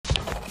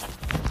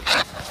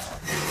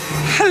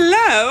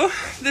So,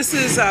 this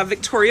is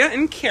Victoria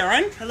and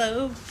Karen.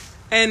 Hello.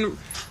 And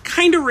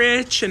kind of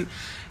rich and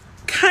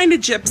kind of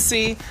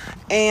gypsy.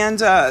 And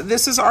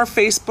this is our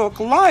Facebook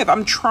Live.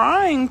 I'm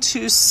trying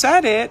to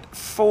set it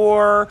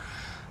for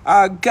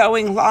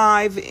going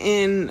live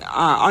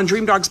on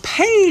Dream Dog's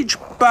page,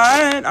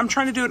 but I'm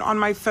trying to do it on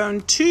my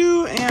phone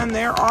too, and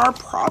there are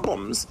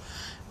problems.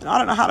 And I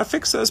don't know how to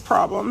fix those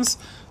problems.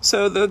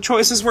 So the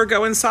choices were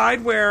go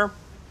inside where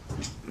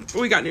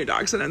we got new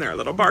dogs and they're a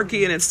little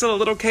barky and it's still a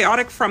little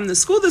chaotic from the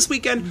school this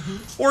weekend,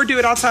 or do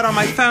it outside on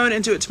my phone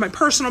and do it to my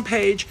personal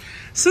page.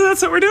 So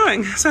that's what we're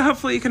doing. So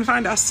hopefully you can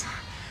find us.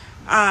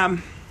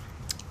 That's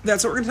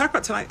what we're going to talk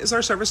about tonight is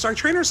our service dog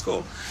trainer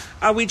school.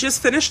 We just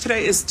finished.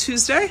 Today is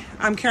Tuesday.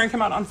 Karen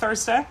came out on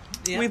Thursday.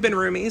 Yep. We've been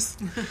roomies.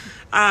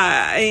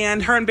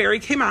 And her and Barry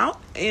came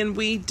out and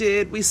we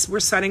were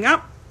setting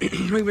up.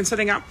 We've been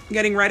setting up,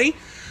 getting ready.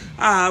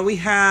 We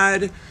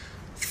had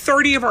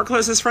 30 of our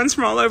closest friends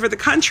from all over the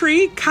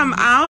country come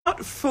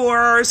out for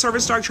our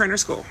service dog trainer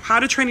school. How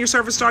to train your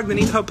service dog the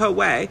Nipopo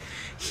way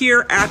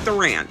here at the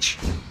ranch,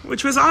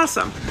 which was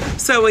awesome.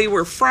 So we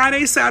were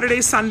Friday,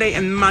 Saturday, Sunday,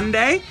 and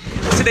Monday.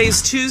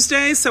 Today's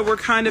Tuesday, so we're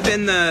kind of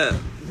in the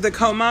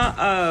coma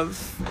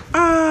of,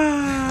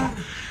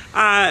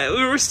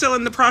 we were still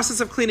in the process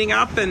of cleaning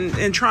up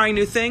and trying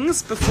new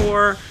things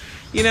before,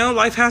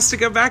 life has to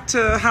go back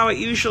to how it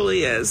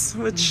usually is,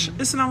 which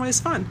isn't always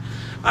fun.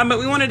 But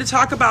we wanted to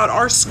talk about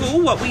our school,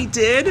 what we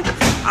did,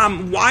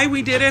 why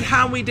we did it,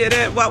 how we did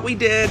it, what we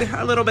did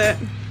a little bit.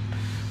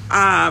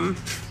 And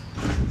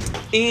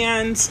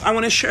I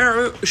want to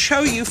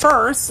show you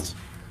first,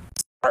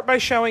 start by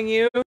showing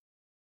you,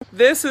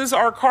 this is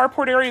our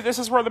carport area. This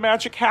is where the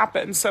magic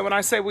happened. So when I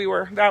say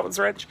that was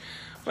rich.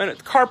 When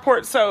it's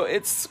carport, so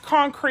it's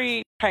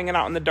concrete hanging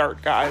out in the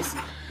dirt, guys.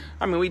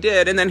 We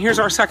did. And then here's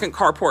our second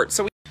carport.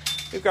 So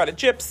we've got a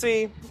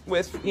gypsy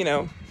with,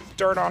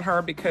 dirt on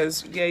her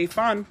because yay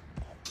fun.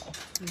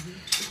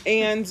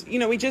 And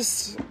we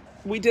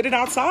did it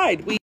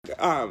outside. We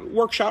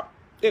workshop.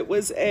 It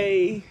was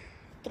a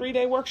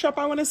 3-day workshop,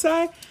 I want to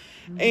say,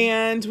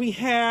 and we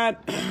had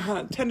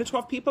 10 to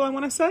 12 people, I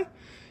want to say,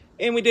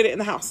 and we did it in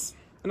the house.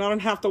 And I don't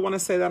have to want to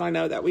say that, I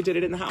know that we did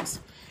it in the house,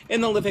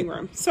 in the living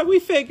room. So we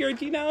figured,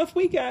 if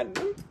we get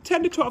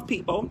 10 to 12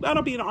 people,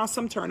 that'll be an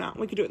awesome turnout.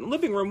 We could do it in the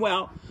living room.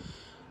 Well,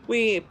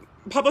 we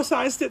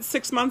publicized it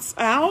 6 months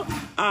out.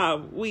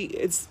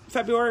 It's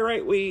February,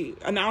 right? We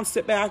announced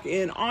it back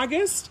in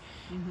August.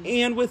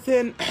 And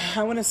within,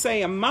 I want to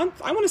say a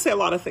month, I want to say a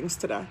lot of things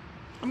today.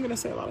 I'm going to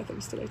say a lot of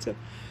things today too.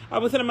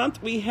 Within a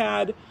month, we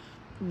had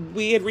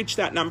reached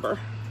that number.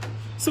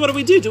 So what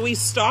do? Do we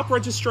stop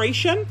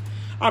registration?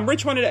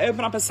 Rich wanted to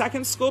open up a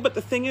second school, but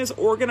the thing is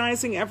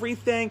organizing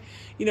everything,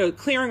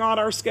 clearing out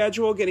our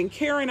schedule, getting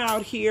Karen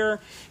out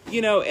here,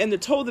 and the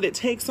toll that it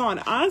takes on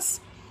us.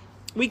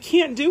 We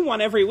can't do one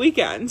every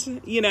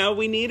weekend.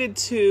 We needed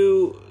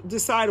to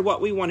decide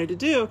what we wanted to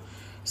do.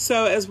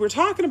 So as we're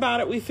talking about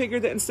it, we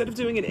figured that instead of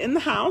doing it in the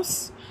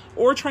house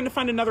or trying to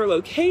find another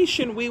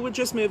location, we would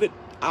just move it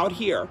out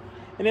here.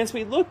 And as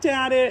we looked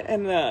at it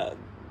and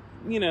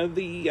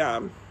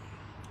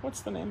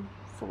what's the name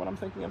for what I'm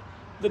thinking of?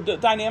 The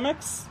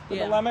dynamics, the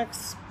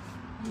dynamics,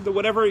 the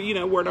whatever,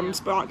 word I'm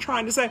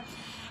trying to say,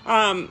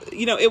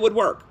 it would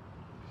work.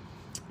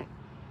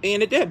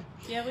 And it did.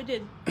 Yeah, we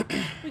did.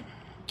 We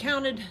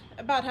counted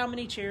about how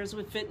many chairs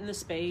would fit in the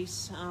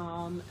space,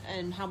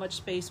 and how much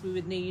space we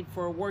would need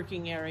for a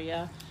working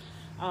area.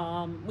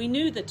 We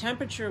knew the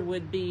temperature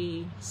would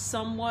be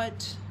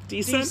somewhat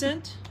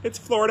decent. It's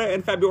Florida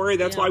in February.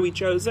 That's why we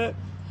chose it.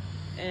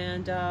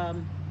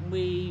 And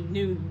we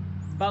knew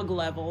bug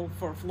level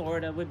for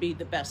Florida would be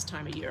the best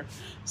time of year.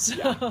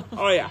 So,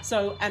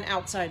 So an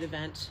outside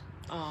event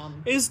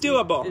is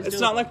doable. It's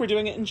not like we're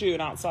doing it in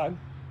June outside.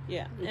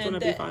 Yeah, it's going to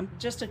be fun.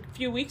 Just a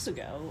few weeks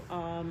ago,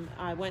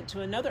 I went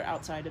to another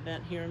outside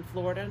event here in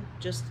Florida,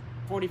 just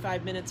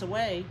 45 minutes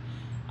away,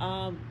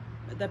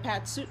 the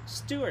Pat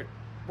Stewart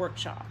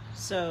workshop.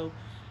 So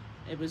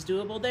it was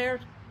doable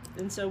there,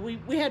 and so we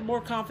had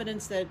more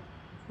confidence that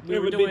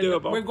we're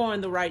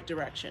going the right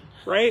direction.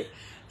 Right?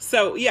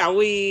 So,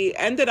 we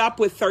ended up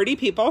with 30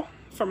 people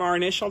from our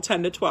initial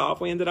 10 to 12.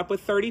 We ended up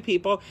with 30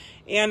 people,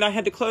 and I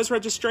had to close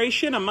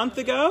registration a month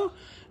ago.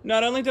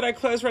 Not only did I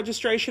close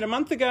registration a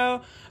month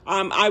ago,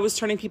 I was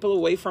turning people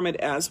away from it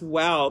as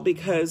well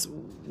because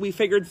we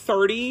figured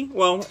 30, it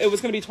was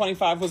going to be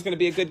 25 was going to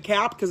be a good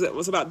cap because it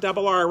was about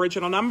double our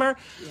original number.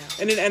 Yeah.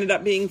 And it ended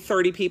up being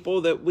 30 people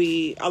that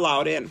we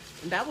allowed in.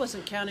 And that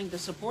wasn't counting the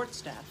support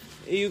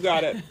staff. You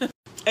got it.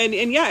 and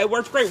it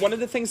worked great. One of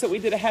the things that we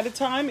did ahead of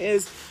time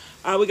is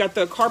we got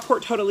the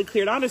carport totally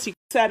cleared out as you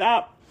set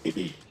up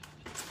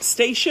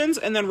stations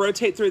and then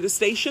rotate through the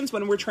stations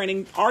when we're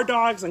training our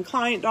dogs and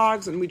client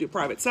dogs, and we do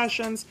private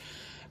sessions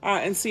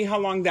and see how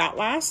long that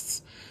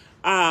lasts.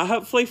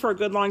 Hopefully for a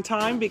good long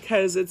time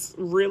because it's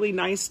really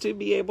nice to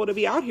be able to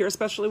be out here,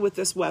 especially with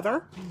this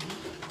weather.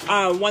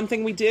 One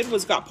thing we did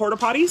was got porta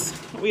potties.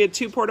 We had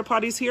 2 porta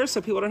potties here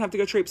so people don't have to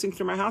go traipsing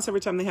through my house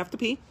every time they have to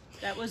pee.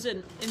 That was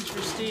an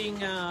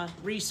interesting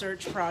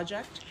research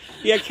project.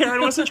 Yeah,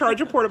 Karen was in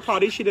charge of porta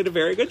potties. She did a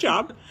very good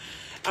job.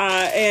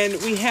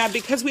 And we had,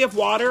 because we have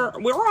water,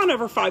 we're on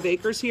over 5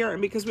 acres here,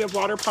 and because we have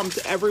water piped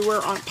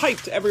everywhere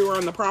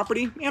on the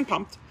property and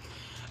pumped,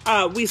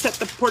 we set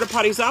the porta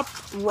potties up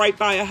right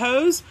by a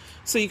hose.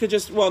 So you could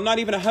just, well, not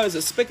even a hose,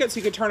 a spigot, so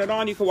you could turn it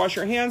on, you could wash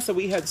your hands. So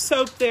we had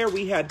soap there.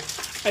 We had,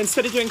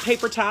 instead of doing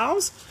paper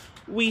towels,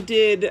 we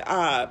did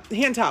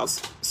hand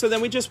towels. So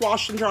then we just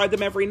washed and dried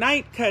them every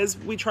night because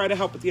we try to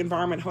help with the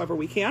environment however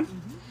we can.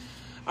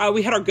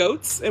 We had our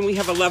goats, and we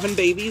have 11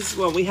 babies.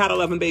 Well, we had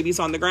 11 babies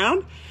on the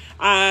ground.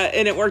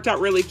 And it worked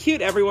out really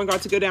cute. Everyone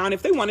got to go down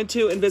if they wanted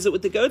to and visit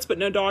with the goats, but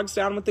no dogs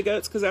down with the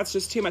goats because that's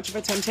just too much of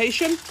a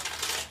temptation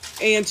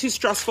and too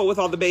stressful with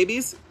all the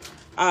babies.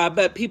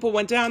 But people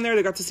went down there.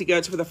 They got to see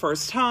goats for the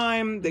first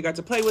time. They got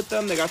to play with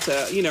them. They got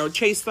to,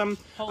 chase them.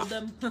 Hold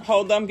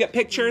them, get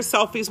pictures,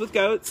 selfies with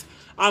goats.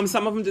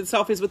 Some of them did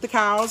selfies with the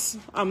cows.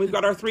 We've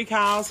got our 3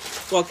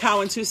 cows, well,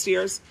 cow and 2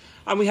 steers.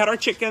 We had our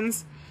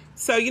chickens.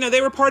 So,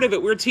 they were part of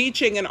it. We were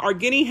teaching, and our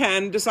guinea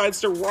hen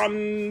decides to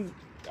run,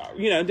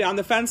 down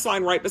the fence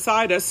line right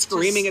beside us,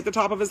 screaming at the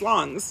top of his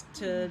lungs.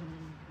 To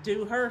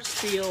do her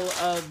spiel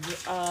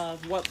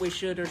of what we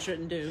should or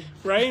shouldn't do.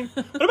 Right?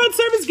 What about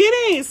service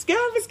guineas?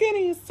 Service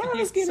guineas.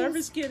 Service guineas.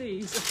 Service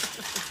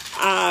guineas.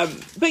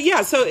 But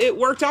yeah, so it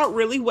worked out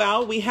really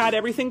well. We had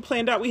everything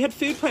planned out. We had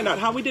food planned out.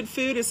 How we did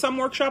food is some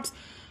workshops,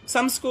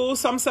 some schools,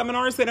 some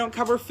seminars, they don't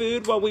cover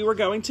food while we were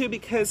going to,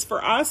 because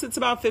for us, it's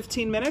about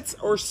 15 minutes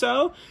or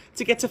so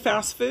to get to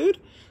fast food.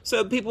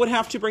 So people would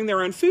have to bring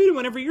their own food. And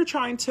whenever you're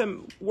trying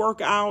to work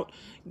out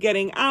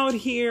getting out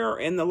here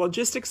and the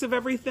logistics of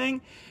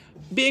everything,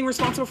 being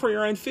responsible for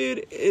your own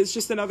food is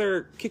just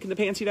another kick in the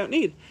pants you don't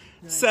need.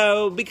 Right.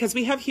 So because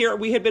we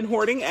had been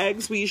hoarding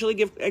eggs. We usually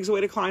give eggs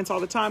away to clients all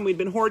the time. We'd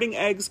been hoarding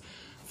eggs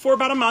for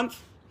about a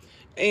month.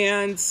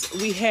 And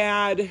we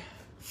had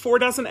 4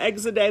 dozen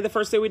eggs a day. The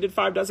first day we did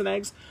 5 dozen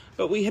eggs.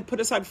 But we had put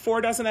aside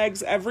 4 dozen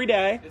eggs every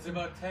day. It's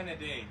about 10 a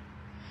day.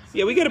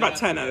 Yeah, we get about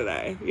 10 a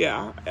day.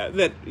 Yeah,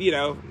 that,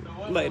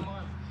 laid.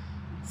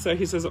 So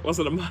he says it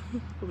wasn't a month.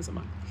 It was a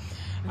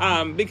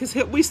month. Because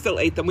we still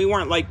ate them. We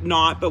weren't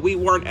but we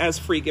weren't as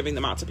free giving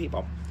them out to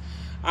people.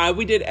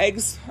 We did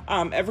eggs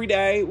every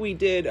day.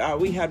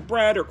 We had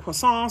bread or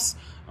croissants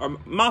or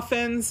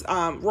muffins,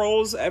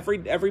 rolls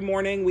every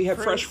morning. We had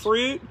fresh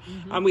fruit.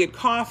 Mm-hmm. We had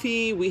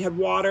coffee. We had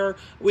water.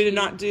 We did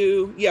not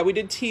do, we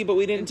did tea, but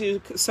we didn't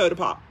do soda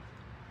pop.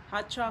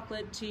 Hot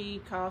chocolate,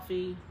 tea,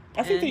 coffee.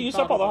 I think they used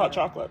up all the hot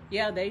chocolate.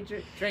 Yeah, they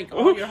drank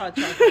all your hot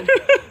chocolate.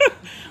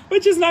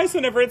 Which is nice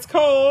whenever it's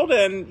cold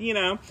and,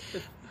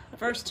 The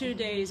first 2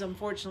 days,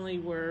 unfortunately,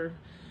 were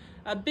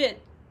a bit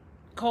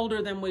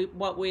colder than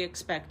what we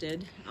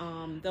expected.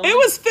 It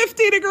was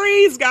 50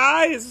 degrees,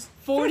 guys.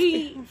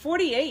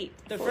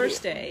 48 the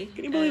first day.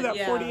 Can you believe that?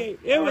 Yeah. 48.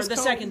 It was the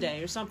cold. second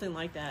day or something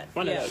like that.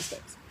 One of those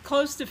days.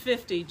 Close to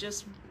 50,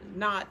 just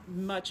not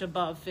much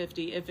above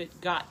 50 if it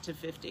got to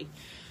 50.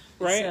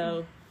 Right.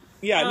 So...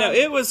 Yeah, no,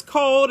 it was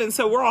cold, and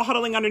so we're all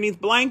huddling underneath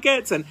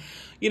blankets, and,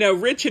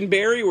 Rich and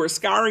Barry were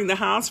scouring the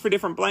house for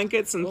different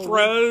blankets and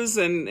throws,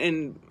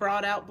 and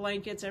brought out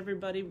blankets,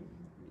 everybody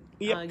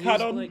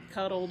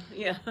cuddled,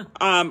 yeah.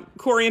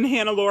 Corey and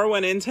Hannah Laura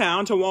went in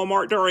town to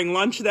Walmart during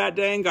lunch that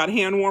day and got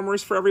hand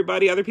warmers for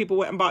everybody. Other people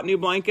went and bought new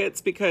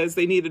blankets because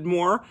they needed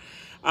more.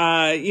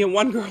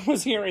 One girl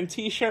was here in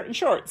t-shirt and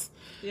shorts.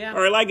 Yeah.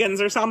 Or leggings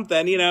or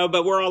something,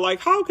 but we're all like,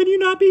 how can you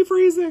not be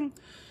freezing?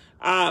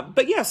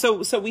 But yeah,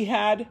 so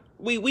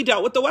we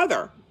dealt with the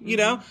weather,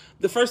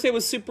 the first day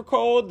was super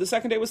cold. The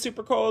second day was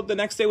super cold. The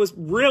next day was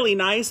really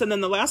nice. And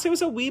then the last day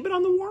was a wee bit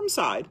on the warm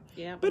side.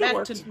 Yeah. But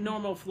back to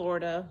normal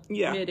Florida,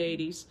 mid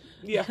 80s.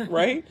 Yeah.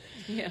 Right.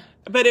 Yeah.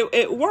 But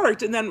it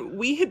worked. And then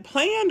we had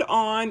planned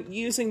on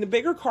using the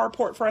bigger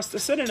carport for us to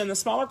sit in, and the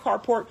smaller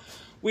carport,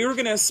 we were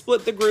going to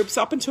split the groups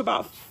up into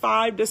about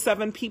 5 to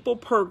 7 people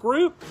per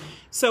group.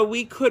 So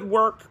we could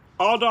work.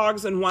 All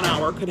dogs in 1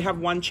 hour could have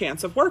one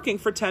chance of working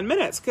for 10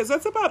 minutes, because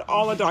that's about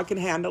all a dog can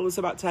handle is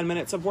about 10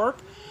 minutes of work.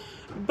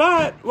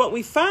 But what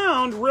we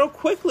found real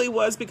quickly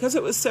was, because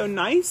it was so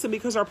nice and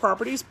because our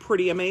property is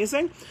pretty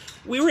amazing,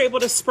 we were able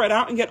to spread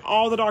out and get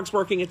all the dogs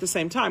working at the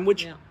same time,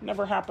 which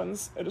never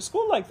happens at a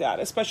school like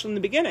that, especially in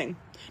the beginning.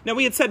 Now,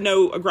 we had said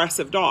no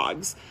aggressive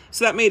dogs,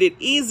 so that made it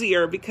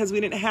easier because we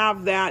didn't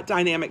have that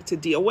dynamic to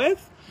deal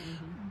with.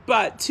 Mm-hmm.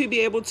 But to be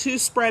able to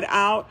spread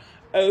out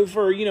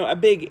over, a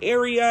big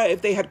area.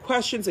 If they had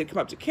questions, they'd come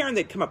up to Karen,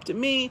 they'd come up to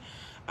me.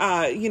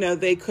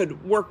 They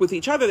could work with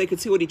each other. They could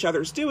see what each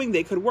other's doing.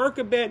 They could work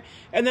a bit.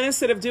 And then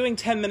instead of doing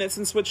 10 minutes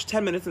and switch,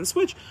 10 minutes and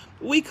switch,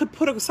 we could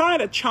put aside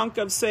a chunk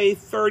of, say,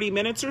 30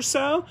 minutes or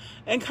so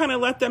and kind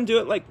of let them do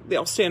it. Like,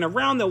 they'll stand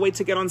around. They'll wait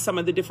to get on some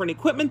of the different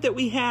equipment that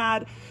we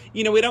had.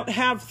 We don't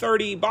have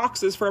 30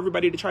 boxes for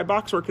everybody to try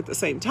box work at the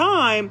same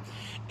time.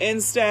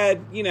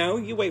 Instead,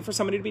 you wait for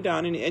somebody to be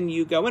done and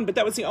you go in. But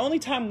that was the only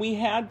time we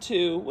had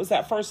to, was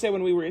that first day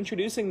when we were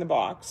introducing the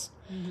box,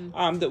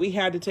 that we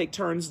had to take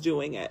turns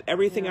doing it.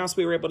 Everything else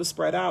we were able to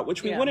spread out,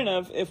 which we wouldn't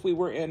have if we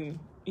were in,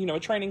 a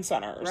training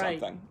center or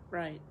something.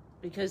 Right.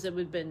 because it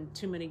would have been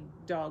too many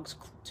dogs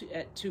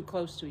too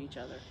close to each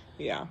other.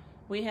 Yeah.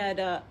 We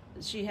had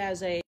she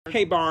has a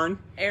hay barn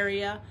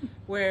area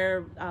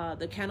where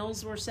the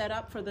kennels were set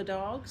up for the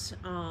dogs,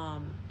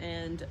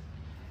 and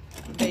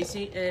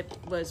it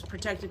was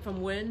protected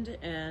from wind,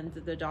 and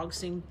the dogs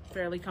seemed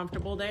fairly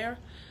comfortable there.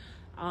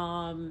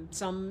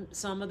 Some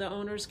of the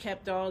owners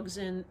kept dogs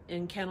in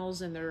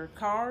kennels in their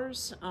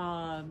cars.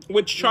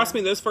 Which, trust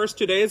me, those first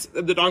 2 days,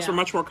 the dogs were Yeah.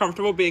 much more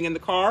comfortable being in the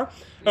car.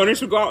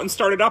 Owners would go out and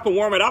start it up and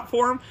warm it up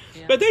for them.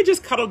 Yeah. But they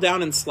just cuddled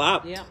down and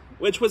slept, Yeah.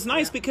 which was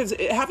nice Yeah. because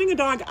having a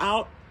dog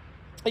out,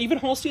 even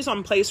Holstein's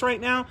on place right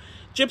now,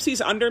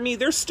 Gypsy's under me,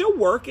 they're still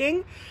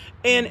working.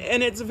 And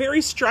it's very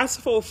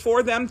stressful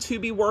for them to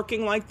be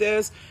working like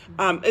this.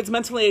 It's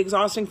mentally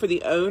exhausting for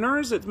the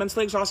owners. It's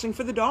mentally exhausting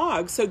for the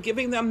dogs. So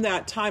giving them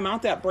that time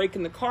out, that break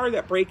in the car,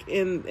 that break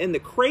in the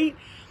crate,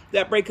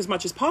 that break as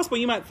much as possible.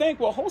 You might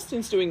think, well,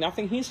 Holstein's doing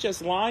nothing. He's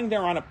just lying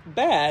there on a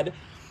bed.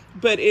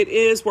 But it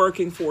is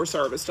working for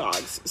service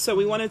dogs. So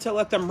we wanted to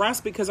let them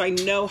rest because I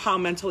know how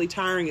mentally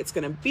tiring it's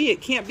going to be.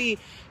 It can't be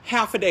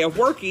half a day of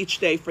work each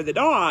day for the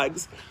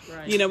dogs.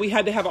 Right. You know, we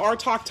had to have our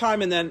talk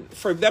time, and then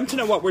for them to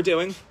know what we're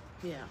doing.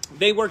 Yeah.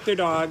 They work their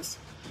dogs.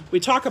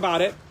 We talk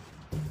about it.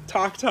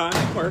 Talk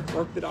time.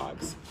 Work the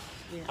dogs.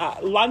 Yeah.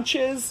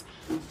 Lunches.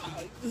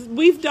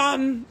 We've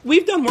done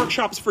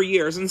workshops for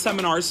years and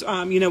seminars.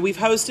 You know, we've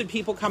hosted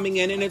people coming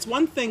in, and it's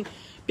one thing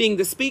being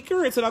the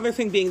speaker, it's another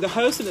thing being the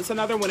host, and it's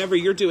another whenever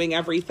you're doing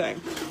everything,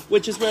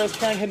 which is where, as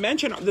Karen had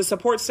mentioned, the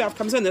support staff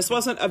comes in. This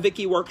wasn't a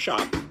Vicky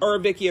workshop or a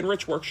Vicky and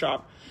Rich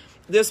workshop.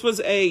 This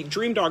was a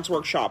Dream Dogs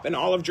workshop, and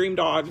all of Dream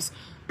Dogs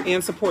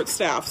and support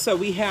staff. So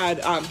we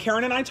had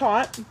Karen and I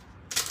taught.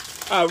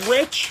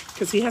 Rich,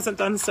 because he hasn't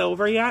done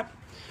silver yet,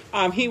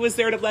 he was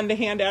there to lend a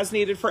hand as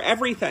needed for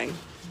everything.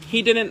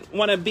 He didn't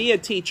want to be a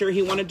teacher.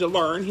 He wanted to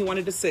learn. He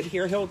wanted to sit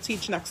here. He'll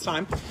teach next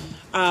time.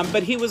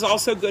 But he was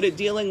also good at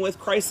dealing with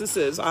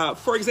crises.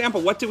 For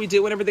example, what do we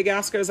do whenever the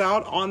gas goes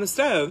out on the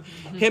stove?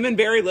 Mm-hmm. Him and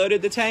Barry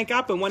loaded the tank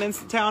up and went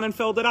into town and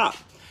filled it up.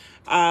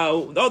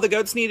 The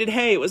goats needed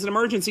hay. It was an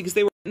emergency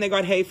because they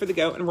got hay for the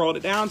goat and rolled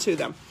it down to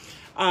them.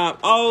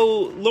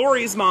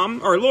 Larissa's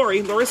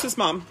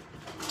mom,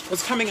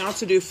 was coming out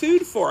to do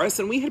food for us,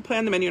 and we had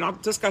planned the menu, and I'll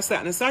discuss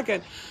that in a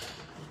second.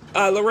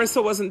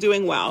 Larissa wasn't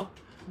doing well.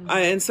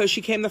 And so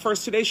she came the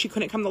first 2 days. She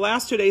couldn't come the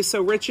last 2 days.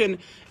 So Rich and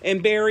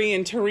Barry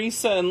and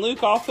Teresa and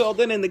Luke all filled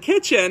in the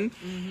kitchen,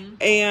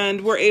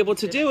 and were able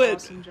to do it.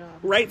 Awesome job.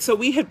 Right. So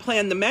we had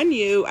planned the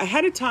menu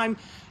ahead of time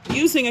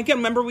using, again,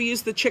 remember we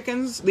used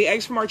the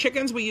eggs from our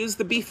chickens. We used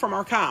the beef from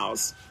our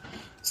cows.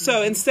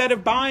 So instead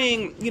of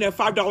buying,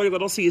 $5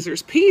 Little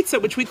Caesars pizza,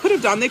 which we could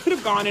have done, they could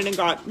have gone in and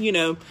got,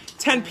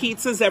 10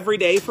 pizzas every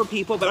day for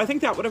people. But I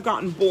think that would have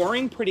gotten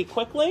boring pretty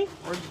quickly.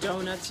 Or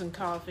donuts and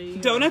coffee.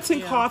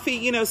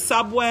 Coffee,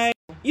 Subway.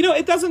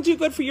 It doesn't do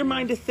good for your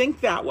mind to think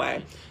that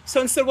way.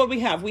 So instead, what we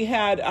had,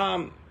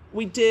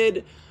 we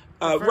did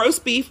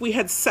roast beef. We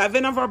had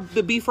 7 of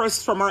the beef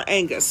roasts from our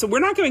Angus. So we're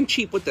not going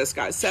cheap with this,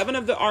 guys. 7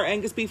 of our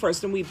Angus beef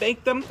roasts, and we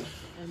baked them.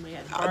 And we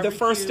had the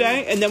first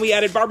day, and then we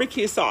added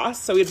barbecue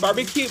sauce. So we had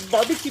barbecue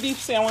beef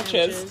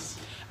sandwiches.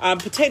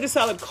 Potato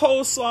salad,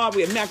 coleslaw.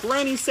 We had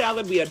macaroni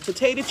salad. We had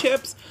potato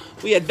chips.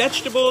 We had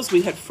vegetables.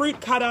 We had fruit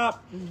cut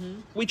up.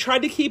 Mm-hmm. We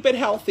tried to keep it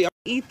healthy.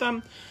 Eat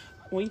them.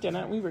 We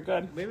didn't. We were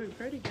good. We were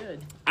pretty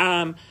good.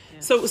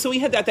 So we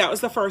had that. That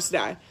was the first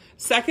day.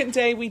 Second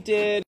day we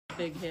did.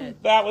 Big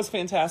hit. That was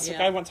fantastic.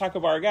 Yeah. I want Taco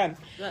Bar again.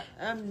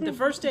 The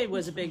first day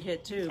was a big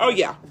hit too. Oh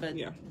yeah. But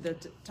yeah. the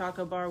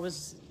Taco Bar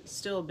was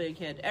still a big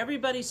hit.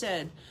 Everybody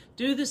said,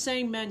 do the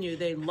same menu.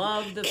 They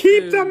love the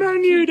Keep food. the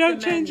menu. Keep Don't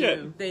the change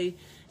menu. it. They,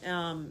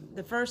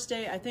 the first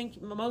day, I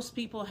think most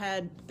people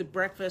had the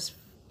breakfast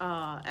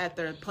at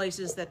their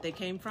places that they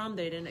came from.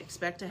 They didn't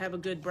expect to have a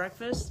good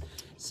breakfast.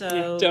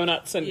 So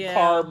donuts and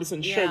carbs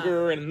and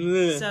sugar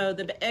and ugh. So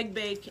the egg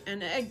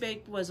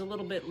bake was a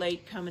little bit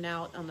late coming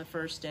out on the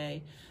first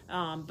day.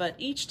 But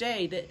each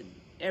day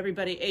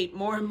everybody ate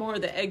more and more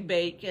of the egg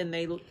bake, and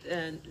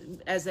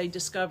as they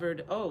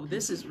discovered, oh,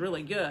 this is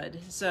really good.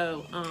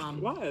 So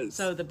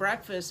so the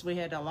breakfast, we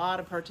had a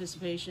lot of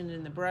participation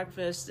in the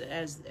breakfast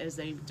as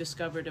they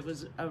discovered it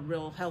was a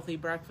real healthy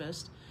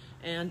breakfast.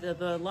 And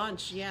the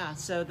lunch,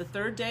 so the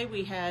third day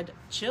we had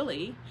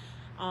chili,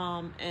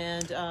 well,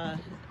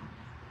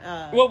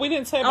 we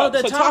didn't say about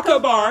the Taco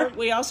Bar.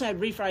 We also had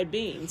refried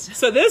beans.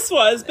 So this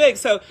was big.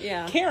 So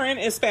Yeah. Karen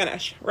is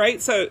Spanish,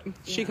 right? So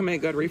she can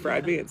make good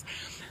refried beans.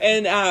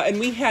 And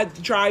we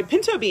had dried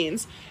pinto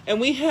beans,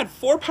 and we had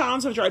 4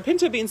 pounds of dried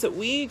pinto beans that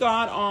we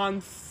got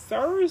on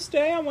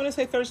Thursday. I want to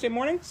say Thursday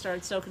morning.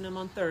 Started soaking them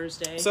on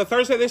Thursday. So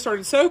Thursday they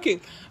started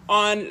soaking.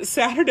 On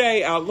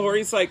Saturday,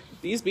 Lori's like,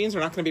 these beans are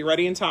not going to be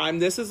ready in time.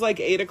 This is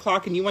like 8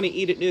 o'clock, and you want to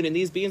eat at noon, and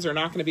these beans are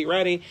not going to be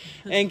ready.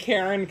 And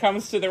Karen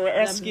comes to the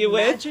rescue the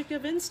with magic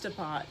of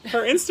Instapot.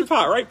 her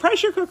Instapot, right?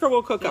 Pressure cooker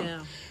will cook them.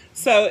 Yeah.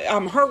 So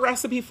her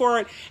recipe for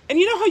it. And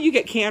you know how you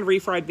get canned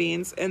refried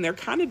beans, and they're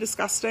kind of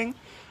disgusting?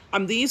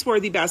 These were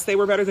the best. They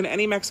were better than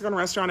any Mexican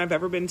restaurant I've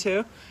ever been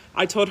to.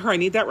 I told her I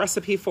need that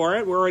recipe for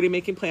it. We're already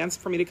making plans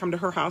for me to come to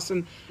her house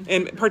and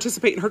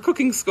participate in her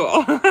cooking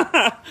school.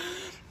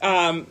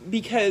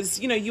 Because,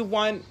 you know, you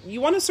want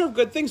to serve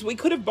good things. We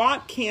could have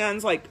bought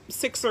cans, like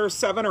 6 or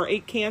 7 or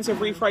 8 cans of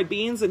refried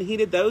beans and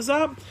heated those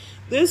up.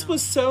 This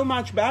was so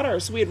much better.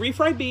 So we had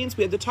refried beans,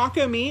 we had the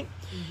taco meat,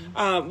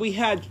 we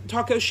had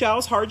taco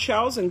shells, hard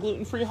shells, and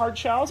gluten-free hard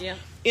shells. Yeah.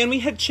 And we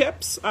had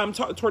chips,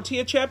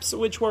 tortilla chips,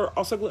 which were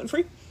also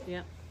gluten-free.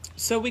 Yeah.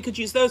 So we could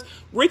use those.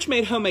 Rich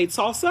made homemade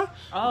salsa.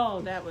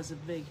 Oh, that was a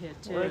big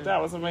hit too. Right,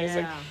 that was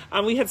amazing.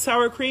 Yeah. We had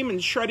sour cream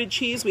and shredded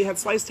cheese. We had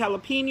sliced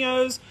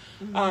jalapenos,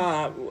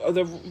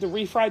 the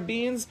refried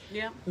beans.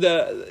 Yeah.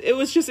 It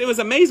was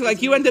amazing.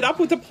 Like you ended up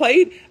with a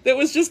plate that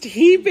was just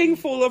heaping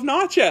full of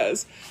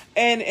nachos,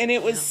 and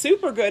it was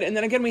super good. And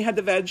then again, we had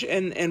the veg,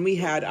 and we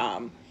had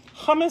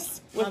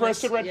hummus with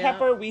roasted red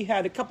pepper. We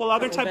had a couple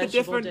other type of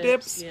different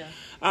dips. Yeah.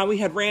 We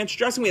had ranch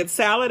dressing. We had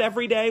salad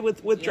every day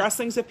with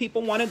dressings if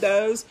people wanted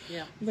those.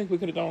 Yeah. I think we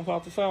could have done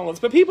without the salads,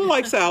 but people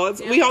like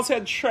salads. We also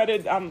had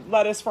shredded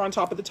lettuce for on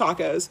top of the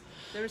tacos.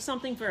 There was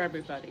something for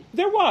everybody.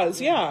 There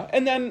was, yeah.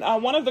 And then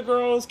one of the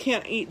girls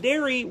can't eat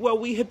dairy. Well,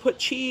 we had put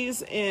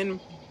cheese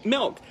in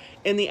milk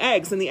and the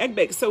eggs and the egg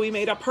bake. So we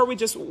made up we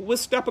just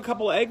whisked up a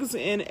couple eggs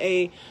in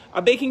a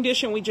baking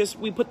dish, and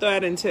we put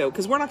that in too,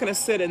 because we're not going to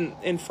sit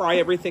and fry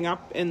everything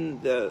up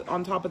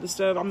on top of the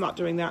stove. I'm not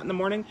doing that in the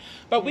morning.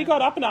 But we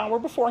got up an hour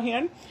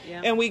beforehand,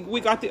 and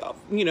we got the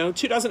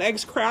 2 dozen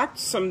eggs cracked,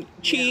 some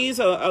cheese,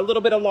 a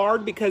little bit of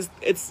lard, because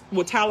it's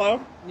with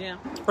tallow. Yeah.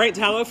 Right,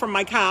 tallow from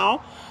my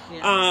cow.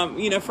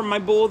 Yeah. From my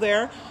bull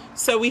there.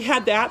 So we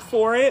had that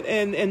for it,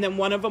 and then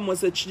one of them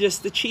was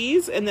just the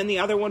cheese, and then the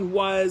other one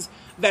was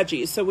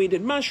veggies. So we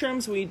did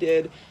mushrooms, we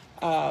did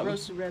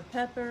roasted red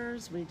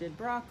peppers, we did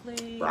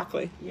broccoli.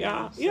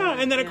 Yeah,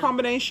 and then a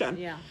combination.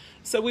 Yeah.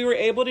 So we were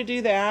able to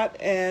do that,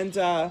 and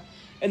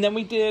then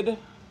we did,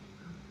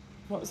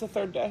 what was the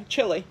third day?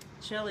 Chili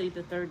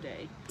the third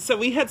day. So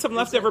we had some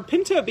leftover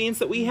pinto beans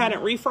that we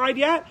hadn't refried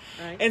yet.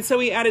 Right. And so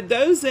we added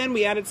those in.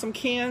 We added some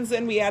cans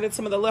in. We added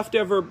some of the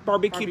leftover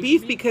barbecue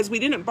beef because we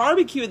didn't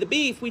barbecue the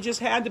beef. We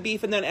just had the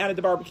beef and then added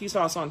the barbecue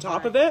sauce on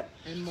top of it.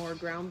 And more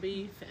ground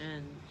beef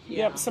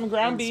and some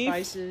ground beef.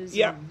 Spices.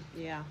 Yep.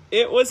 And,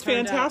 it was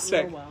turned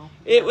fantastic. out real well.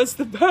 It was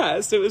the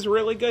best. It was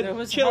really good. There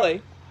was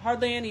chili.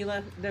 Hardly any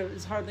left. There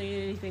was hardly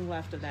anything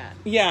left of that.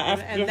 Yeah.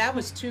 And that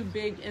was 2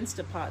 big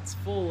Instapots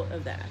full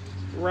of that.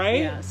 Right?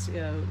 Yes.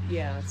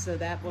 So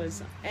that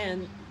was,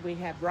 and we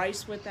had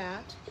rice with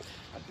that,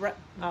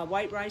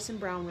 white rice and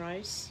brown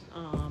rice.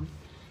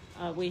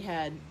 We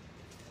had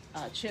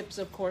chips,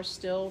 of course,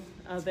 still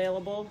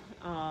available.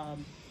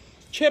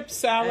 Chips,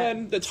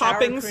 salad, the sour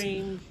toppings,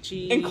 cream,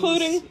 cheese,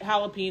 including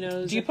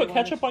jalapenos. Do you put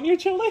ketchup on your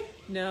chili?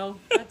 No,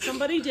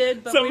 somebody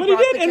did. But somebody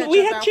did, and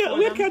we had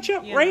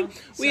ketchup, right?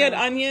 We had so.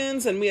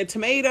 Onions and we had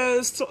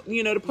tomatoes,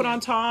 to put on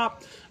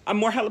top.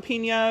 More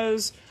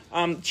jalapenos,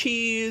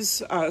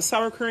 cheese,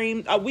 sour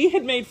cream. We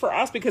had made for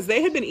us because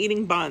they had been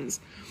eating buns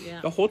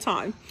the whole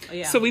time.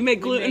 So we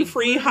made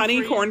gluten-free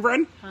honey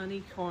cornbread.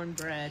 Honey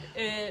cornbread.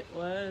 It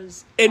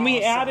was and awesome.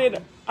 We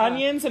added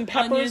onions and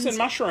peppers and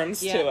mushrooms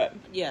to it.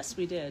 Yes,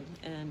 we did.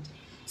 And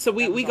so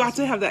we got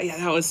to have that. Yeah,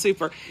 that was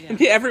super. Yeah.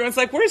 And everyone's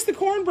like, "Where's the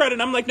cornbread?"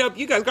 And I'm like, "Nope,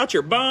 you guys got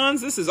your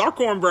buns. This is our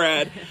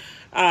cornbread."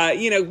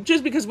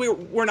 Just because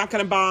we're not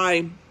going to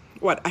buy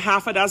a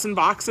half a dozen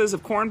boxes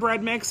of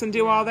cornbread mix and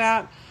do all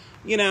that.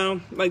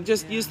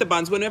 Use the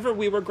buns. Whenever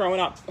we were growing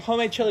up,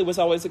 homemade chili was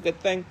always a good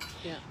thing.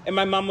 Yeah. And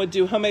my mom would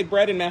do homemade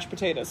bread and mashed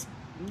potatoes.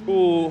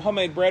 Ooh,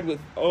 homemade bread with,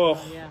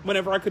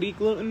 whenever I could eat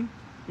gluten,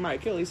 my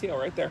Achilles heel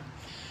right there.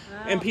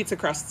 And pizza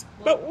crusts.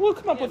 But we'll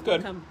come up with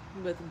good. We'll come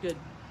with good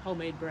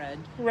homemade bread.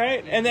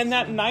 Right. And then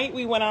that night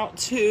we went out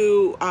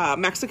to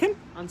Mexican.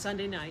 On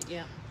Sunday night,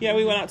 yeah. Yeah,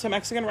 we went out to a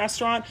Mexican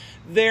restaurant.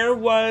 There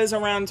was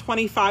around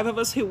 25 of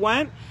us who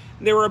went.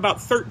 There were about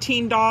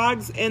 13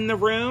 dogs in the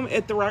room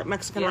at the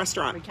Mexican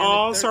restaurant.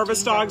 All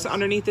service dogs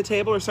underneath the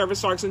table, or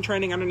service dogs in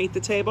training underneath the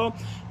table.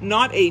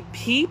 Not a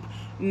peep,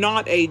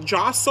 not a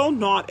jostle,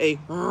 not a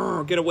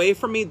get away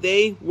from me.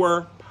 They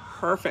were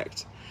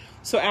perfect.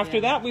 So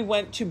after that, we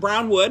went to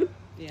Brownwood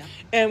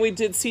and we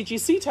did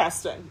CGC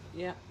testing.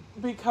 Yeah.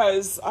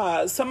 Because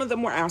some of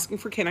them were asking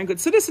for canine good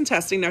citizen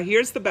testing. Now,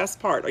 here's the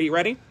best part. Are you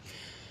ready?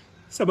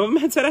 Some of them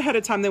had said ahead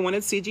of time they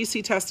wanted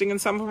CGC testing,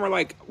 and some of them were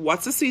like,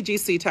 what's a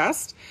CGC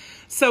test?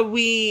 So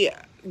we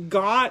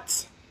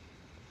got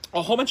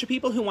a whole bunch of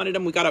people who wanted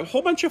them. We got a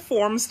whole bunch of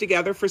forms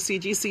together for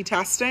CGC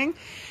testing,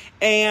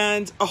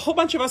 and a whole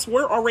bunch of us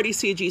were already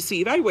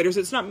CGC evaluators.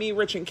 It's not me,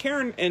 Rich, and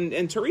Karen,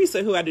 and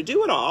Teresa who had to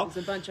do it all.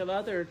 There's a bunch of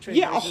other trainers.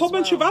 Yeah, a whole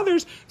bunch of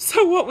others.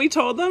 So what we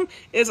told them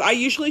is I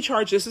usually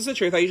charge, this is the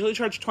truth, I usually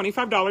charge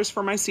 $25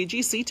 for my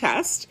CGC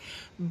test.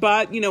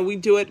 But, we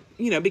do it,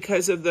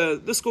 because of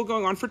the school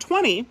going on for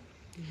 20.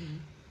 Mm-hmm.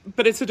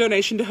 But it's a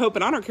donation to Hope,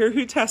 and I don't care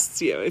who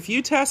tests you. If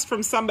you test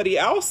from somebody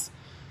else,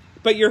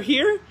 but you're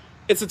here,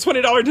 It's a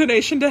 $20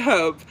 donation to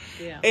Hope.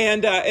 Yeah.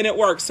 And it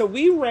works. So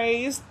we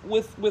raised,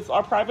 with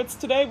our privates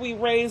today, we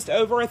raised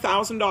over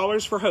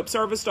 $1,000 for Hope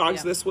Service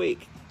Dogs this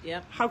week.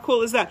 Yep. How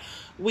cool is that?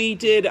 We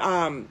did the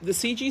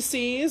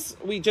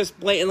CGCs. We just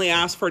blatantly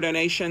asked for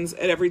donations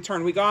at every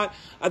turn we got.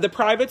 The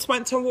privates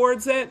went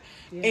towards it,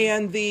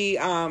 and the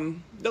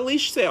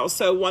leash sales.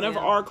 So one of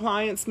our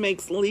clients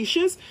makes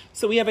leashes.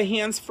 So we have a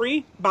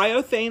hands-free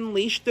biothane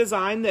leash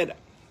design that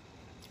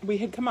we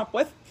had come up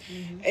with,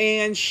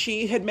 and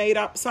she had made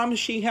up some.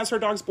 She has her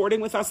dogs boarding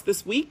with us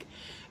this week,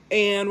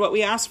 and what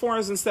we asked for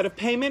is, instead of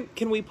payment,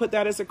 can we put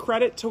that as a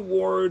credit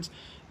towards,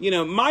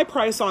 my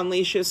price on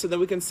leashes so that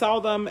we can sell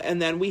them,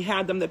 and then we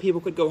had them that people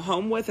could go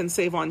home with and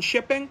save on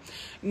shipping.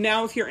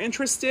 Now, if you're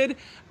interested,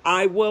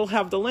 I will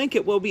have the link.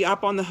 It will be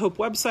up on the Hope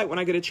website when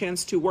I get a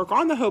chance to work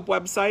on the Hope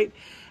website,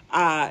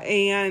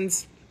 and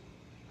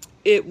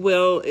it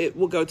will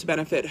go to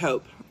benefit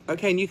Hope.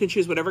 Okay, and you can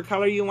choose whatever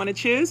color you want to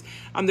choose.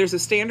 There's a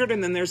standard,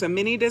 and then there's a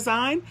mini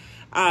design.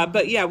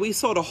 But yeah, we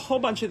sold a whole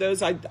bunch of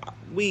those.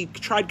 We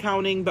tried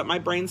counting, but my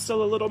brain's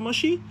still a little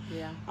mushy.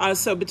 Yeah.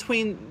 So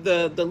between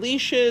the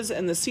leashes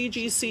and the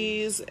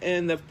CGCs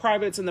and the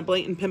privates and the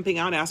blatant pimping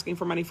out, asking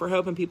for money for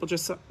Hope, and people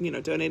just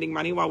donating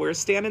money while we were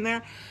standing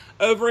there,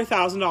 over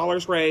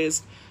 $1,000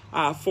 raised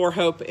for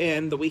Hope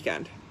in the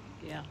weekend.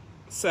 Yeah.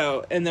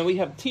 So, and then we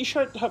have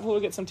t-shirt. Hopefully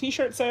we'll get some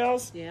t-shirt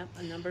sales. Yeah,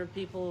 a number of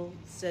people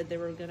said they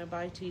were going to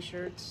buy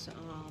t-shirts.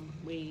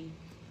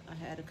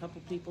 I had a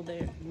couple people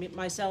there,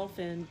 myself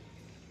and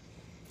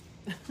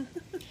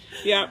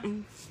Yeah.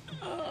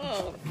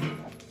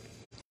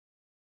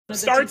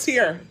 Starts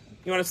here.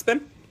 You want to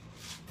spin?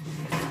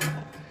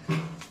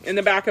 In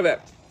the back of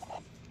it.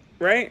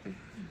 Right?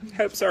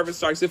 Hope Service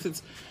Dogs. If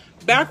it's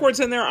backwards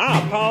in there,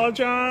 I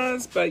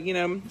apologize. But,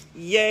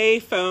 yay,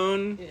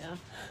 phone,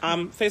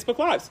 Facebook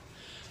Lives.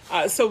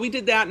 So we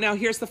did that. Now,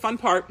 here's the fun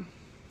part,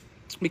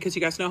 because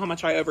you guys know how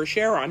much I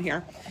overshare on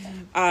here.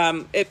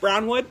 At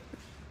Brownwood,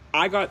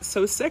 I got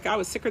so sick. I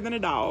was sicker than a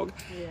dog.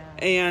 Yeah.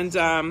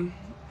 And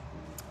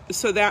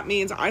so that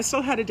means I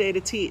still had a day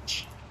to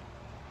teach.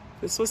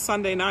 This was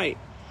Sunday night.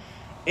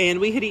 And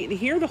we had eaten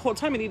here the whole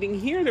time. And eating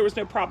here, there was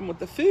no problem with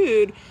the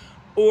food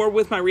or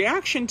with my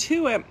reaction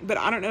to it. But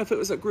I don't know if it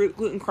was a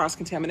gluten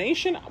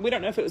cross-contamination. We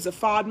don't know if it was a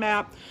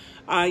FODMAP.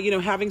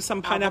 Having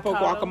some pineapple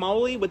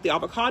guacamole with the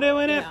avocado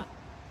in it. Yeah.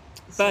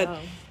 But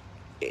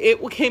it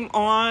came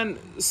on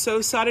so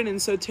sudden and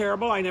so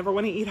terrible. I never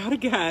want to eat out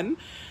again.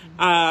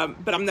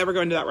 But I'm never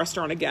going to that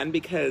restaurant again,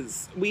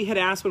 because we had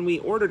asked when we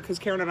ordered, because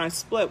Karen and I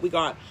split, we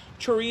got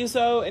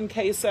chorizo and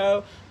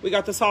queso. We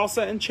got the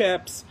salsa and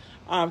chips,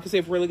 because they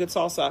have really good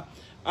salsa.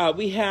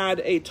 We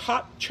had a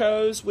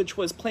tacos, which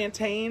was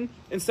plantain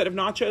instead of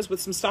nachos with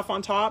some stuff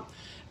on top.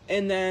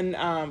 And then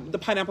the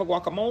pineapple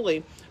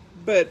guacamole.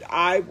 But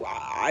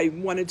I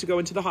wanted to go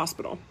into the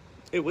hospital.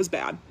 It was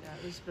bad. Yeah,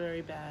 it was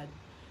very bad.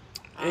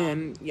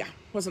 And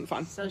wasn't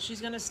fun. So she's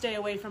going to stay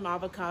away from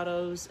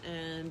avocados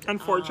and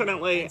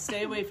unfortunately and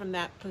stay away from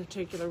that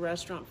particular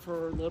restaurant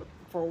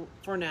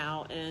for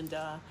now,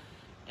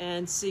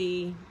 and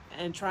see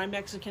and try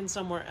Mexican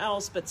somewhere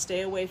else, but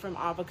stay away from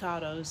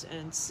avocados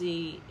and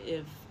see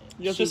if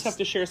you'll just have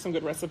to share some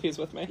good recipes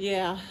with me.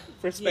 Yeah.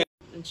 For space.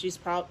 Yeah. And she's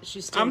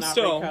still not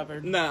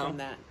recovered from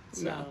that.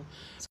 So. No.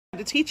 So I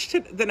had to teach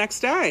the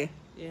next day.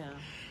 Yeah.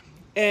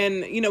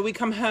 And we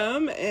come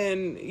home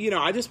and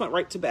I just went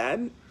right to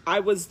bed. I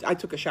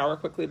took a shower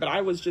quickly, but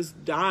I was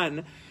just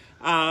done.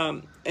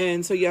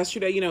 And so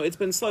yesterday, it's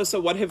been slow. So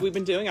what have we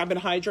been doing? I've been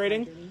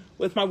hydrating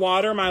with my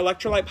water, my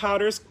electrolyte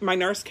powders. My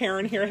nurse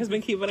Karen here has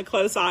been keeping a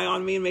close eye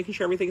on me and making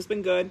sure everything's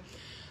been good.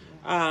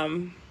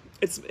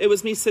 It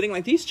was me sitting,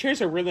 like, these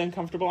chairs are really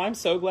uncomfortable. I'm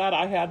so glad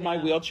I had my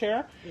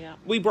wheelchair. Yeah.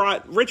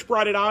 Rich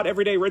brought it out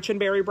every day. Rich and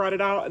Barry brought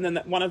it out, and then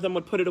one of them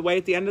would put it away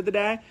at the end of the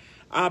day.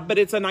 But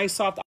it's a nice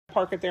soft, I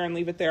park it there and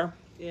leave it there.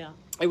 Yeah.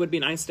 It would be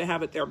nice to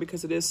have it there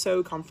because it is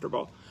so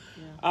comfortable.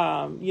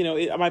 Yeah.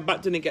 My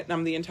butt didn't get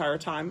numb the entire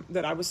time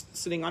that I was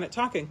sitting on it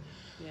talking.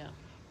 Yeah.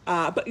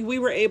 But we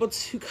were able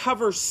to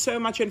cover so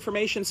much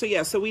information.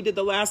 So we did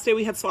the last day.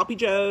 We had sloppy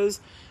joes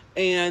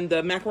and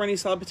the macaroni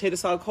salad, potato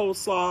salad,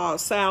 coleslaw,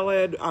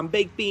 salad,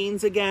 baked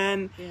beans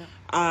again.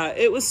 Yeah.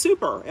 It was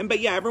super.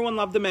 But everyone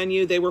loved the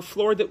menu. They were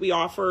floored that we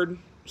offered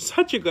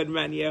such a good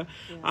menu.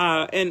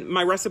 Yeah. And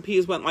my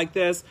recipes went like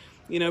this.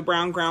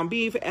 Brown ground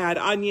beef, add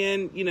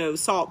onion,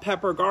 salt,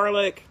 pepper,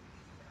 garlic,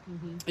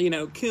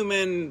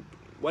 cumin,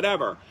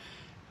 whatever.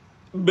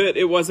 But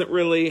it wasn't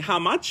really how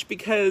much,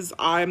 because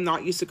I'm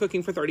not used to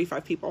cooking for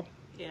 35 people.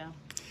 Yeah.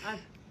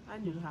 I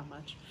knew how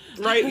much.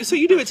 Right? So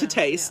you do it to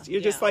taste. Yeah.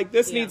 You're just like,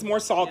 this needs more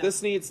salt.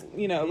 This needs,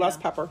 less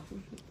pepper.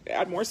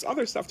 Add more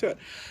other stuff to it.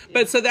 Yeah.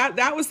 But so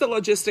that was the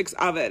logistics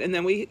of it. And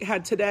then we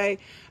had today,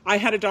 I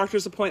had a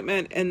doctor's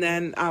appointment, and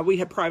then we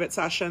had private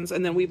sessions,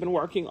 and then we've been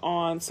working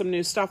on some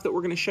new stuff that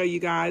we're going to show you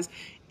guys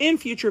in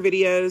future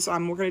videos.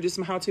 We're going to do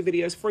some how-to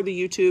videos for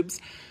the YouTubes.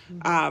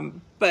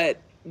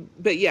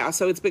 But yeah,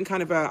 so it's been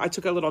kind of I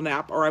took a little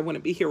nap, or I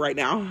wouldn't be here right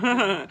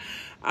now.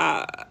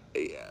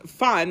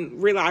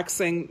 Fun,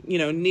 relaxing,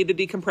 need a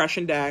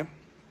decompression day.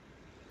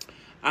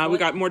 We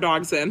got more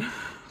dogs in.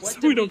 What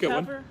So did we don't get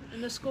cover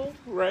in the school?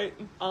 Right.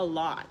 A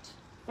lot.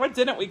 What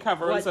didn't we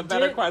cover is a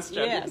better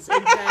question. Yes,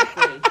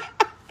 exactly.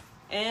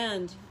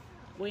 And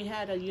we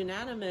had a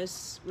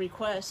unanimous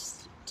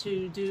request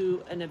to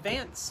do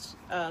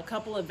a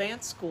couple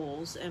advanced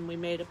schools, and we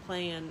made a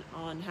plan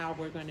on how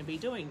we're going to be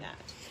doing that.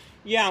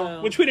 Yeah,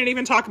 So, which we didn't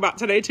even talk about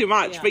today too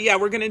much. Yeah. But yeah,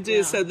 we're going to do,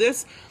 Yeah. so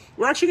this,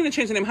 we're actually going to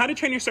change the name. How to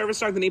Train Your Service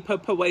Dog. The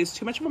NEPO way is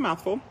too much of a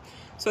mouthful.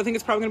 So I think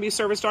it's probably going to be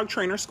Service Dog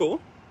Trainer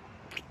School,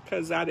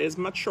 because that is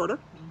much shorter.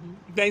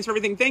 Mm-hmm. Thanks for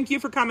everything. Thank you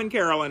for coming,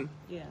 Carolyn.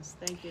 Yes,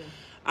 thank you.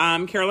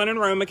 Carolyn and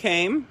Roma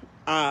came.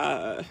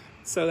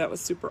 So that was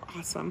super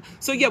awesome.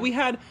 So yeah, we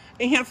had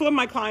a handful of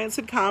my clients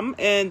had come,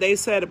 and they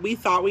said, we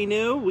thought we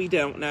knew, we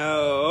don't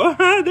know.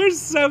 There's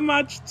so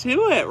much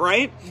to it,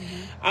 right?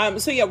 Mm-hmm.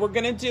 So yeah, we're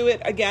going to do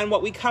it again.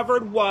 What we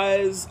covered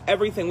was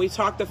everything. We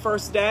talked the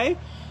first day.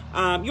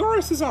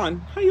 Yours is on.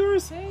 Hi,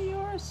 yours. Hey,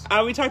 yours.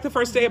 We talked the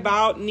first day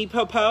about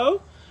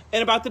NEPO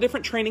and about the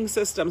different training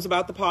systems,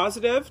 about the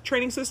positive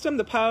training system,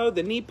 the PO,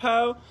 the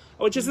NEPO,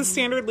 which is the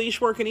standard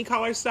leash work and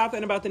e-collar stuff,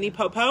 and about the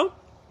NEPO.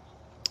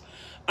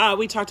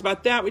 We talked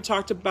about that. We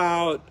talked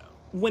about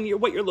what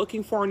you're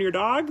looking for in your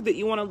dog, that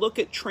you want to look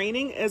at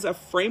training as a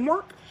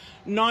framework,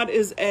 not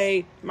as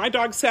my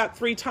dog sat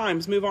 3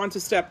 times, move on to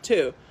step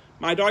 2.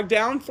 My dog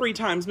down 3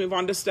 times, move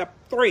on to step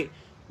 3.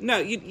 No,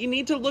 you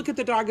need to look at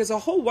the dog as a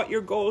whole, what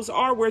your goals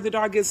are, where the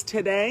dog is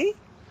today,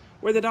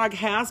 where the dog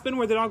has been,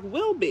 where the dog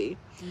will be.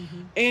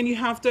 Mm-hmm. And you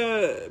have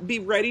to be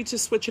ready to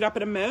switch it up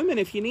at a moment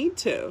if you need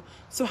to.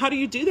 So how do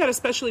you do that,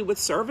 especially with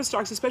service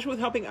dogs, especially with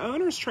helping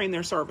owners train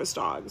their service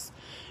dogs?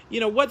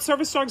 What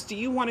service dogs do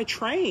you want to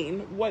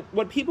train?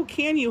 What people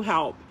can you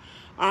help?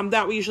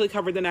 That we usually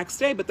cover the next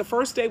day. But the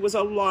first day was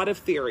a lot of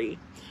theory.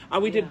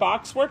 We did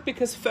box work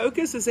because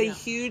focus is a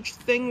huge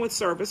thing with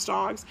service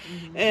dogs.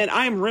 Mm-hmm. And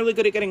I am really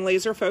good at getting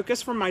laser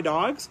focus from my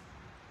dogs.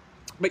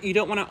 But you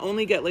don't want to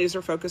only get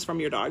laser focus from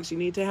your dogs. You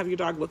need to have your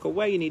dog look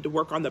away. You need to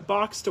work on the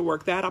box to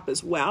work that up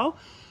as well.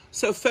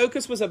 So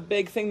focus was a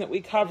big thing that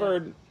we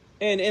covered.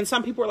 Yeah. And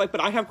some people were like, but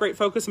I have great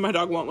focus and my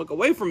dog won't look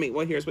away from me.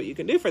 Well, here's what you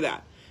can do for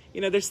that.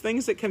 There's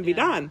things that can be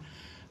done.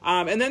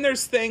 And then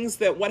there's things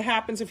that what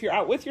happens if you're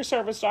out with your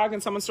service dog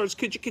and someone starts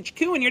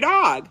cooing your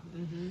dog?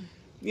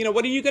 Mm-hmm.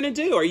 What are you going to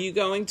do? Are you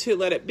going to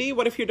let it be?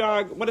 What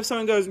if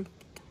someone goes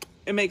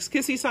and makes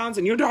kissy sounds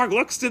and your dog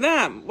looks to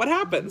them? What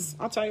happens?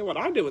 I'll tell you what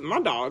I do with my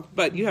dog,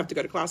 but you have to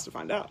go to class to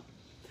find out.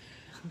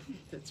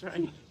 That's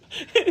right.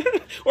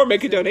 Or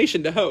make a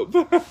donation to Hope.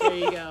 There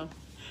you go.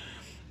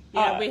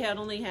 Yeah, we had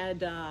only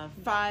had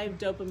 5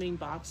 dopamine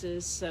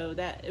boxes, so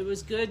that it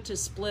was good to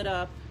split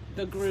up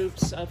the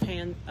groups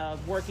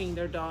of working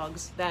their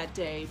dogs that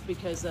day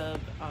because of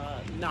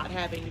not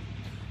having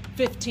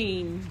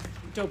 15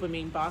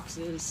 dopamine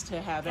boxes to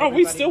have everybody. Oh,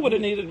 we still would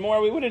have needed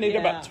more. We would have needed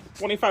about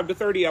 25 to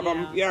 30 of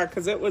them. Yeah,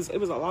 because it was a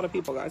lot of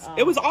people, guys.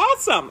 It was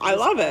awesome. I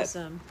love it.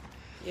 Awesome.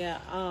 Yeah,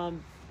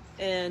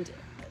 and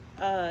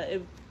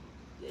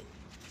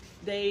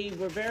they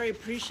were very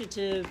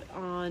appreciative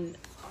on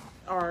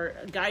our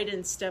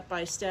guidance step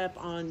by step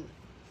on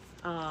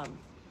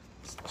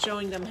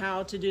showing them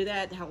how to do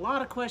that. Had a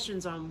lot of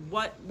questions on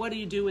what do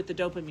you do with the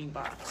dopamine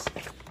box,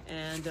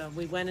 and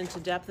we went into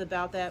depth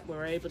about that. We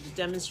were able to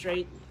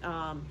demonstrate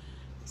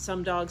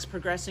some dogs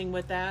progressing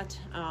with that,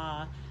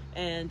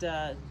 and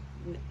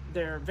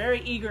they're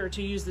very eager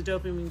to use the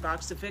dopamine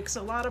box to fix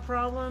a lot of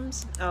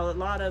problems, a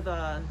lot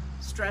of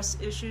stress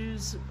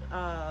issues,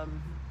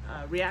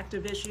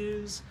 reactive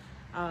issues,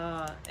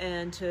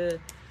 and to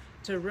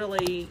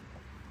really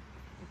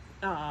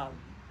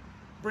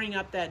bring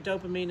up that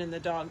dopamine in the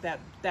dog,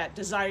 that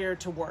desire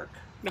to work.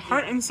 The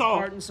heart and soul.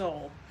 Heart and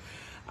soul.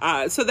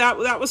 So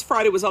that was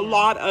Friday. It was a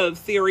lot of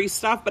theory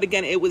stuff, but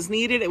again, it was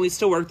needed, and we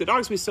still worked the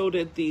dogs. We still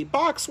did the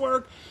box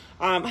work.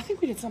 I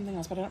think we did something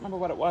else, but I don't remember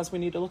what it was. We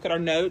need to look at our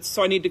notes.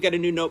 So I need to get a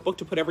new notebook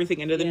to put everything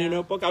into the new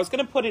notebook. I was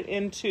going to put it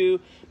into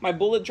my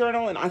bullet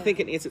journal, and I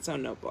think it needs its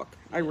own notebook.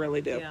 I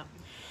really do.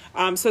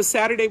 Yeah. So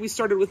Saturday we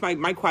started with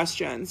my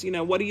questions.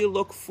 What do you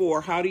look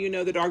for? How do you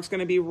know the dog's going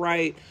to be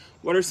right?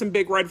 What are some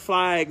big red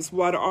flags?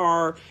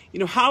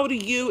 How do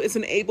you as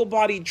an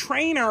able-bodied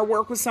trainer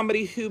work with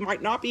somebody who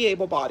might not be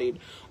able-bodied?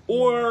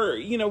 Or,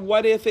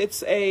 what if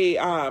it's a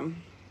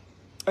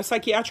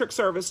psychiatric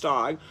service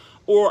dog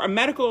or a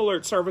medical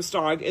alert service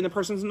dog and the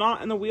person's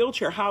not in the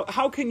wheelchair?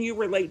 How can you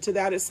relate to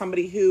that as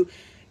somebody who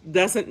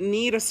doesn't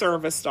need a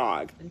service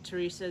dog? And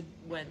Teresa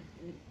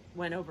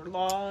went over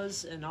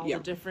laws and all the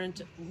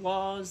different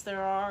laws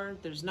there are.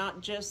 There's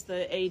not just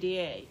the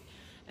ADA.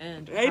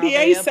 And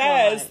ADA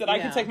says that I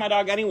can take my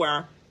dog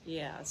anywhere.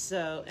 Yeah,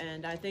 so,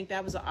 and I think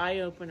that was an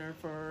eye-opener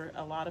for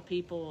a lot of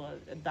people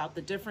about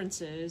the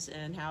differences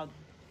and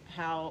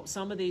how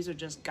some of these are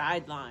just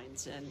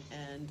guidelines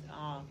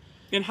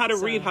and how to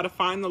read, how to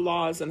find the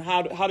laws, and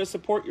how to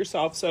support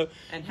yourself so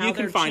and how you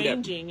can find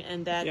changing, it.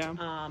 And that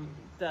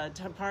the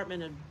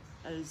Department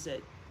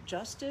of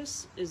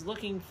Justice is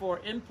looking for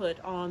input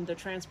on the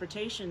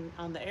transportation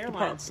on the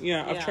airlines.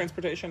 Of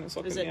transportation is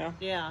looking.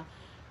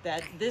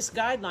 That this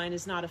guideline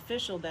is not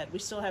official. That we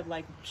still have,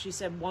 like she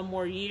said, one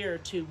more year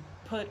to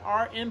put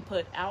our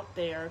input out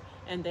there,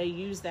 and they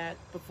use that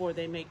before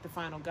they make the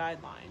final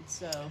guidelines.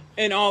 So,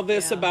 and all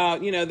this yeah.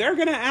 about, they're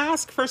going to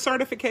ask for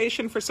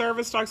certification for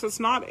service dogs. It's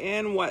not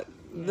in what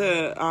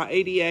the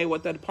ADA,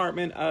 what the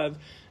Department of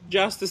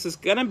Justice is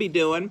going to be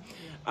doing.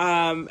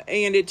 And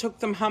it took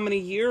them how many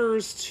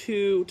years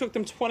took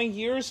them 20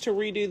 years to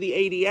redo the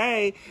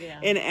ADA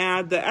and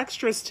add the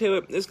extras to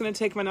it. It's going to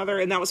take them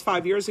and that was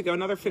 5 years ago,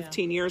 another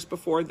 15 years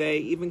before they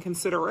even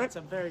consider it. It's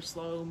a very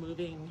slow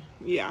moving.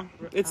 Yeah,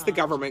 it's the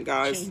government,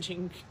 guys.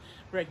 Changing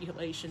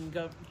regulation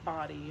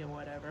body or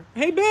whatever.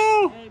 Hey,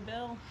 Bill. Hey,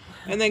 Bill.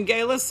 And then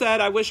Gayla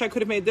said, I wish I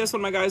could have made this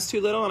one. My guy's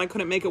too little and I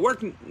couldn't make it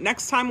work.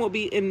 Next time will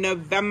be in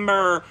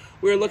November.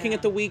 We're looking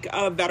at the week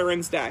of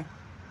Veterans Day.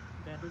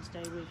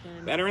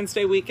 Veterans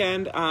Day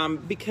weekend,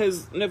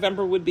 because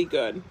November would be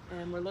good.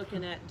 And we're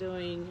looking at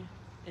doing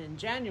in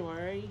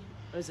January.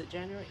 Was it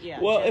January? Yeah.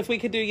 Well, if we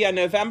could do,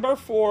 November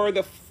for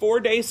the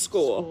 4-day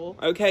school.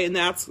 Okay, and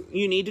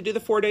you need to do the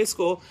 4-day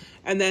school.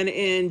 And then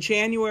in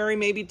January,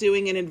 maybe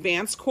doing an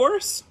advanced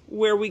course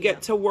where we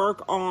get to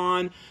work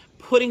on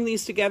putting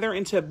these together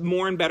into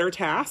more and better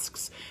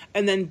tasks.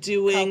 And then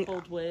doing...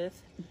 Coupled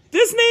with...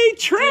 Disney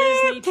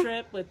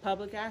trip with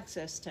public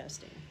access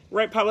testing.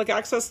 Right, public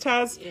access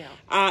test. Yeah.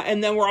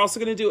 And then we're also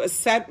going to do a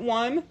scent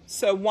one.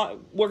 So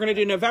we're going to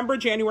do November,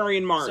 January,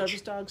 and March.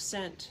 Service dog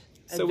scent.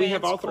 So we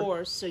have all three.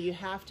 Course. So you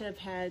have to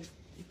have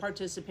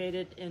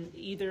participated in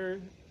either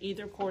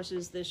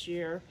courses this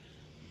year,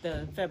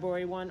 the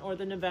February one or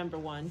the November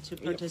one, to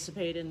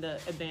participate in the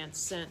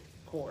advanced scent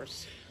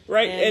course.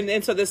 Right,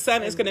 and so the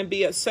scent is going to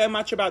be so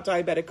much about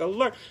diabetic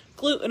alert,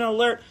 gluten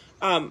alert,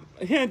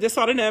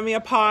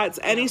 dysautonomia POTS,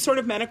 any sort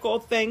of medical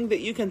thing that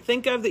you can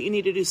think of that you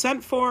need to do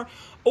scent for.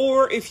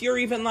 Or if you're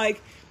even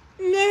like,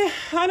 nah,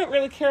 I don't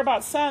really care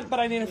about scent, but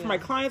I need it for my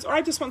clients, or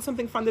I just want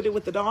something fun to do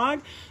with the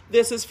dog,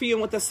 this is for you.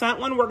 And with the scent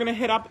one, we're going to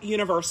hit up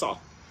universal.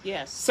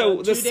 Yes.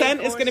 So the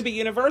scent is going to be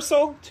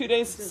universal, 2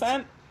 days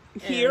scent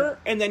here,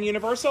 and then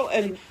universal,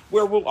 and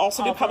where we'll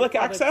also do public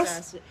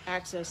access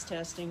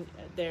testing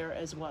there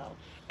as well.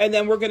 And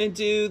then we're going to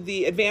do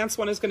the advanced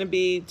one is going to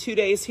be 2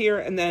 days here,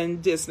 and then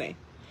Disney.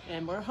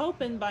 And we're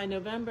hoping by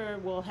November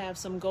we'll have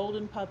some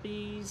golden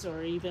puppies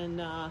or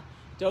even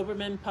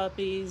Doberman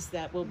puppies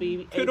that will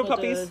be poodle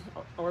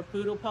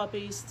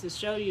puppies to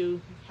show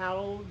you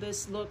how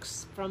this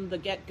looks from the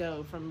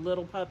get-go, from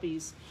little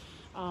puppies.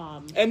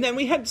 And then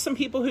we had some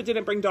people who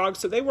didn't bring dogs,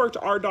 so they worked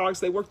our dogs.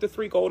 They worked the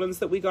 3 Goldens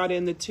that we got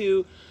in,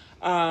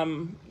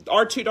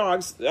 our 2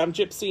 dogs,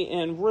 Gypsy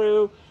and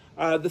Rue,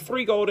 the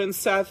 3 Goldens,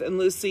 Seth and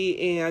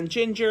Lucy and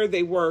Ginger.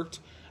 They worked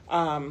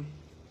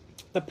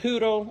the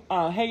poodle,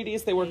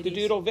 Hades. They worked the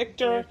doodle,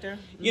 Victor.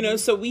 Mm-hmm.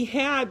 So we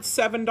had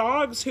 7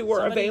 dogs who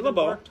were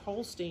available. Worked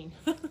Holstein.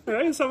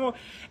 Right?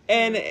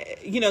 And,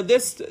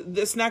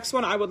 this next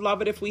one, I would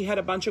love it if we had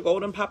a bunch of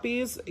golden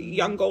puppies,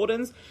 young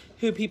Goldens,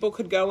 who people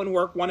could go and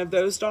work one of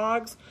those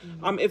dogs.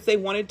 If they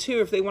wanted to,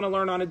 if they want to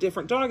learn on a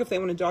different dog, if they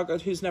want a dog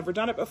who's never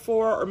done it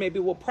before, or maybe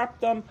we'll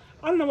prep them.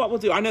 I don't know what we'll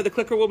do. I know the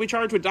clicker will be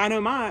charged with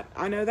Dynamite.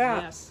 I know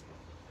that.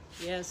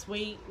 Yes,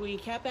 we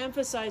kept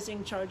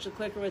emphasizing charge the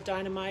clicker with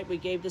Dynamite. We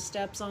gave the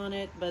steps on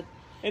it, but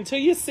until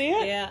you see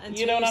it,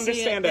 you don't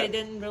understand it. They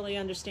didn't really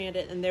understand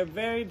it, and they're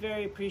very,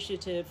 very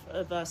appreciative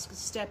of us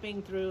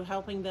stepping through,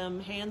 helping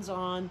them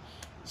hands-on,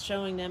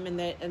 showing them, and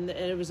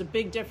it was a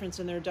big difference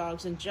in their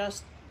dogs in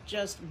just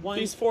one.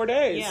 These 4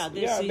 days,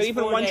 these but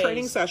even 4 one days,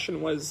 training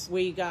session was.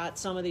 We got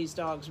some of these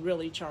dogs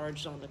really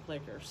charged on the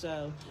clicker,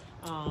 so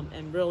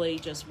and really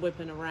just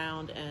whipping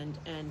around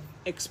and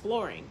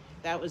exploring.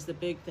 That was the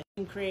big thing.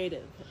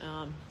 Creative.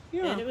 And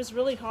it was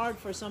really hard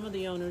for some of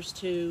the owners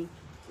to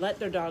let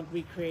their dog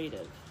be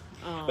creative.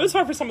 It was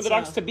hard for some of the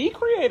dogs to be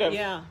creative.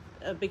 Yeah,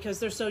 because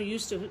they're so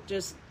used to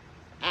just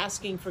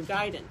asking for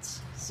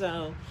guidance,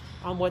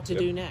 on what to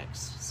do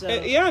next. So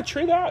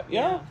true that.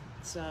 Yeah.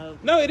 So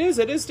no, it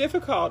is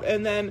difficult.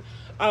 And then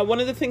one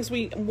of the things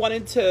we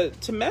wanted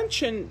to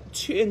mention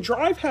and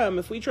drive home,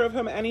 if we drove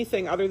home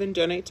anything other than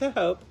donate to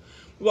Hope,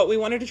 what we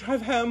wanted to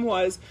drive home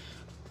was,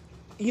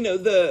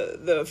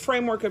 the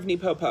framework of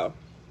NEPOPO.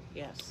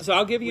 Yes. So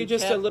I'll give you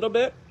just a little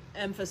bit.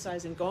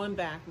 Emphasizing, going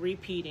back,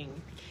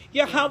 repeating.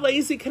 Yeah, how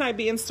lazy can I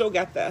be and still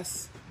get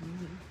this?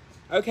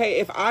 Mm-hmm. Okay,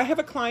 if I have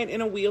a client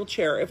in a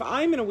wheelchair, if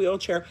I'm in a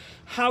wheelchair,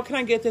 how can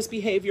I get this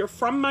behavior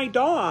from my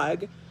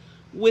dog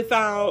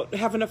without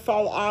having to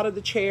fall out of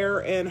the chair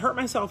and hurt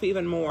myself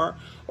even more,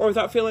 or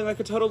without feeling like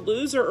a total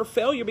loser or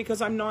failure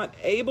because I'm not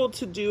able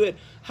to do it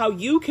how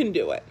you can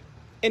do it?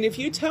 And if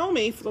you tell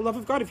me, for the love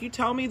of God, if you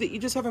tell me that you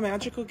just have a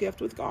magical gift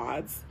with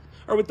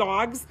with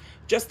dogs,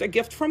 just a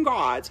gift from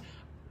God,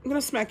 I'm going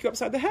to smack you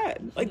upside the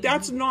head. Like,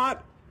 that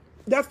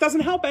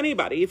doesn't help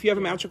anybody if you have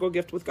a magical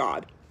gift with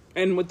God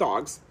and with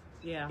dogs.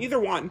 Yeah. Either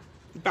one.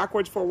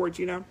 Backwards, forwards,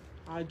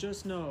 I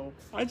just know.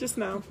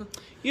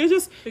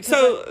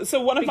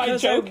 So one of my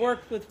Because I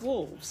worked with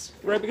wolves.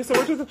 Right, because I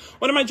worked with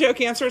one of my joke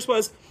answers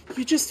was,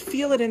 you just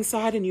feel it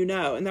inside and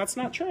and that's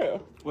not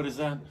true. What is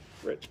that?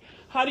 Rich.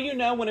 How do you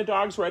know when a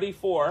dog's ready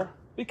for?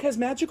 Because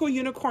magical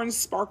unicorns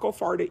sparkle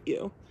fart at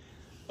you.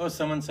 Oh,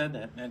 someone said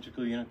that.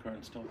 Magical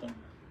unicorns told them.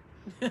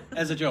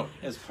 as a joke,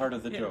 as part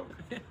of the joke.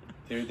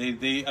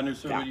 They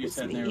understood That what you was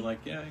said, and they were neat. like,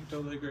 yeah, I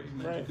totally agree.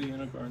 Magical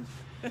unicorns.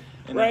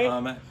 And,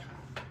 Right.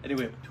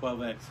 Anyway,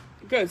 12 eggs.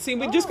 Good. See,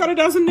 we just got a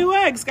dozen new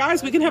eggs,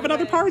 guys. We can have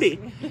another party.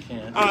 You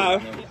can't.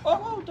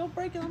 Oh, don't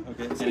break them.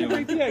 Okay, Break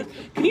anyway. the eggs.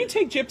 Can you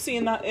take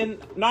Gypsy not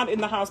in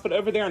the house, but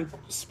over there and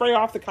spray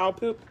off the cow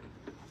poop?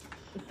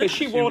 Because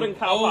she rolled in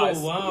cow pies.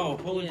 Oh, wow.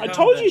 Holy cow. I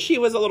told you she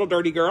was a little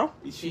dirty girl.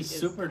 She's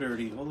super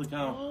dirty. Holy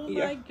cow. Oh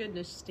Yeah. my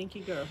goodness,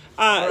 stinky girl.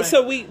 Right.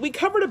 So we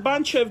covered a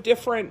bunch of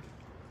different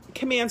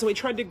commands, and we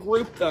tried to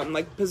group them,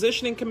 like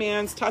positioning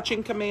commands,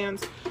 touching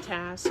commands.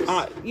 Tasks.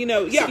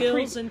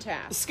 Skills and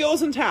tasks.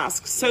 Skills and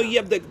tasks. So you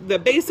have the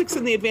basics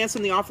and the advanced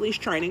and the off-leash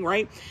training,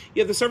 right?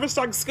 You have the service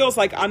dog skills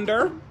like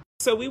under.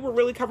 So we were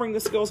really covering the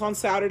skills on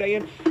Saturday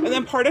and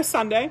then part of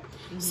Sunday.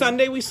 Mm-hmm.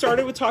 Sunday we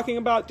started with talking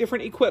about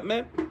different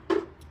equipment,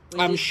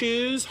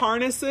 shoes,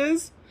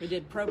 harnesses. We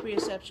did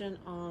proprioception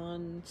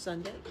on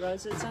Sunday.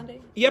 Was it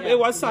Sunday? Yep, Yeah. it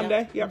was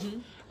Sunday. Yep.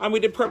 We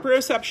did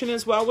proprioception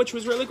as well, which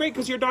was really great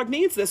because your dog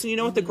needs this. And you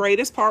know what the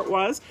greatest part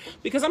was?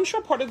 Because I'm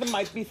sure part of them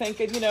might be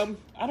thinking,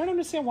 I don't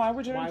understand why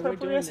we're doing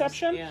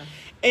proprioception. Yeah.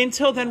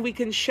 Until then we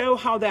can show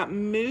how that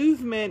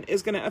movement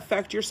is going to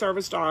affect your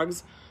service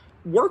dog's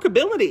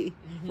workability,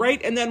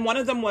 right? And then one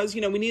of them was,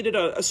 we needed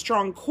a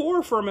strong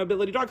core for a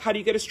mobility dog. How do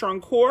you get a strong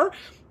core?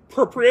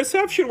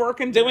 Proprioception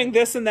work and doing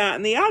this and that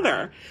and the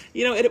other.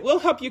 It will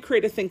help you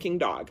create a thinking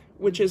dog,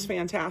 which is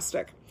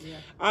fantastic.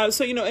 Yeah.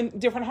 In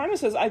different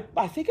harnesses, I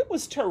think it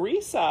was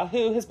Teresa,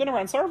 who has been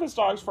around service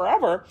dogs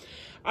forever.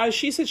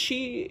 She said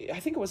I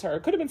think it was her.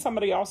 It could have been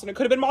somebody else, and it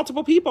could have been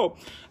multiple people.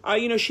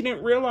 She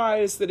didn't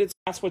realize that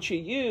that's what you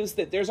use,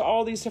 that there's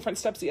all these different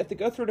steps that you have to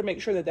go through to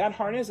make sure that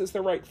harness is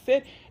the right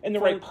fit and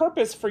the right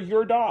purpose for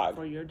your dog.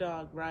 For your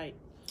dog, right.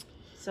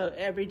 So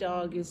every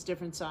dog is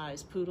different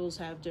size. Poodles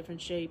have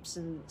different shapes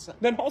and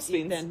Than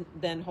Holsteins.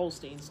 Than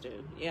Holsteins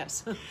do.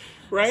 Yes.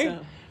 Right.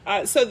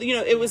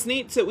 It was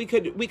neat that we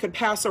could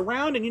pass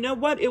around, and you know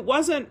what? It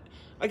wasn't.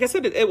 Like I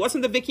said, it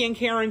wasn't the Vicky and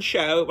Karen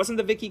show. It wasn't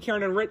the Vicky,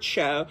 Karen, and Rich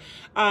show.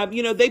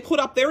 They put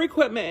up their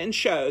equipment and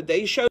showed.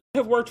 They showed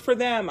have worked for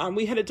them.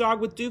 We had a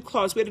dog with dew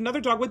claws. We had another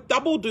dog with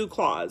double dew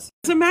claws.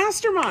 It's a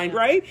mastermind,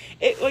 right?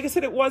 Like I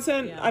said, it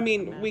wasn't.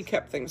 Yeah, we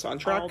kept things on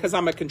track because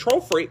I'm a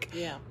control freak.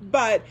 Yeah.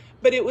 But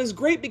it was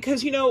great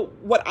because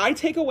what I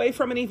take away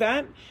from an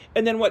event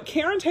and then what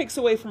Karen takes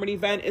away from an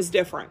event is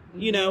different.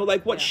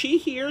 Like what she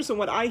hears and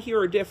what I hear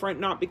are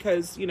different, not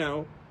because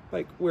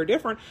like we're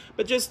different,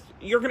 but just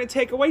you're going to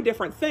take away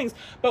different things.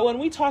 But when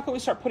we talk and we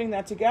start putting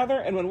that together,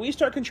 and when we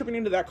start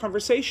contributing to that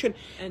conversation,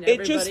 and it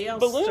just everybody else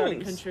balloons.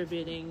 started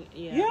contributing.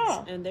 Yes.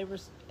 Yeah, and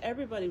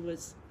everybody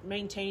was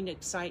maintained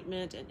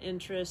excitement and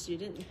interest.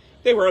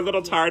 They were a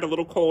little tired, a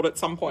little cold at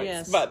some points,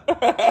 Yes.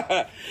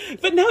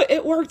 but no,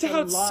 it worked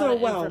out so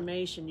well.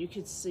 Information. You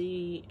could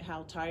see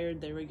how tired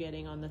they were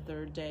getting on the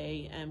third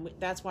day, and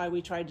that's why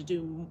we tried to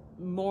do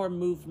more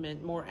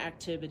movement, more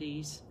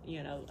activities.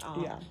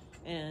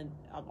 And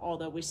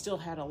although we still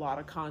had a lot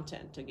of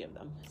content to give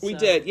them. We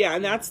did, yeah,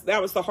 and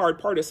that was the hard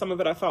part. Is some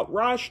of it I felt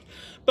rushed,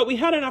 but we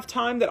had enough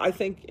time that I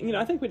think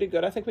we did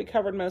good. I think we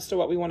covered most of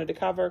what we wanted to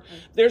cover.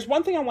 There's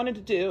one thing I wanted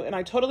to do, and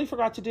I totally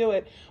forgot to do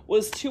it,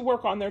 was to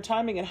work on their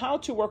timing and how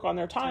to work on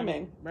their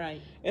timing. Right.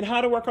 And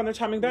how to work on their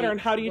timing better, and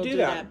how do you we'll do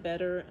that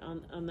better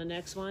on the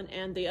next one.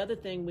 And the other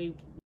thing we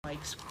like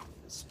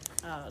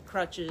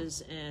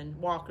crutches and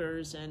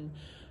walkers and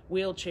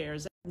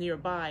wheelchairs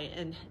nearby,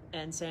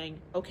 and saying,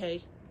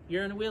 okay,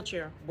 you're in a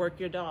wheelchair,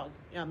 work your dog.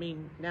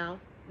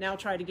 Now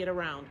try to get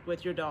around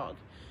with your dog.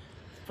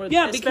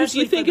 Because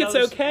you think it's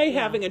okay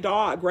having a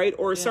dog, right?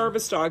 Or a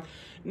service dog.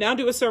 Now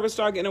do a service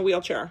dog in a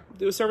wheelchair.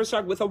 Do a service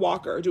dog with a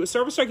walker. Do a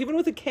service dog even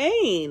with a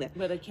cane.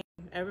 With a cane.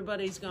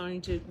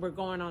 We're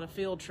going on a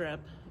field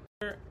trip.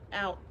 We're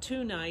out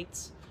 2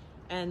 nights,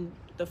 and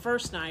the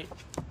first night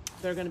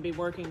they're going to be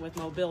working with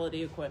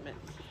mobility equipment.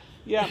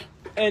 Yeah,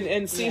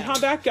 and see how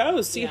that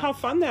goes. See how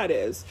fun that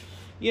is.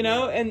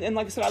 And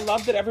like I said, I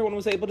love that everyone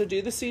was able to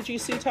do the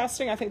CGC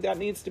testing. I think that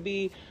needs to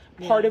be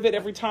part of it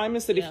every time,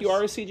 is that if you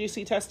are a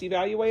CGC test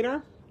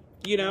evaluator,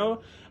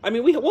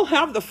 we'll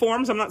have the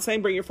forms. I'm not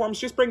saying bring your forms,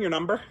 just bring your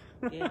number.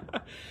 Yeah.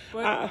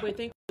 We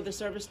think the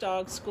service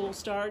dog school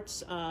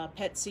starts,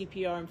 pet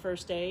CPR and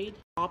first aid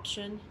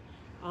option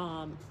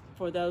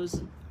for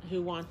those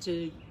who want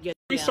to get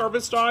every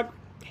service dog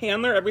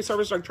handler, every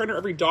service dog trainer,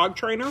 every dog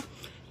trainer,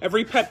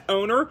 every pet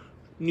owner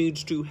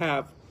needs to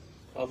have.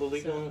 All the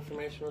legal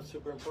information was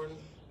super important.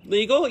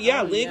 Legal?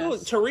 Yeah, legal.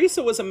 Yes.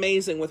 Teresa was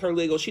amazing with her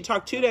legal. She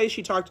talked 2 days.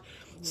 She talked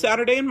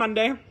Saturday and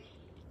Monday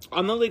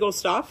on the legal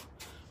stuff.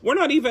 We're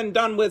not even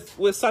done with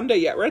Sunday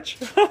yet, Rich.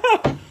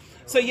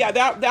 So yeah,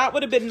 that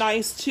would have been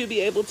nice to be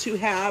able to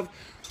have,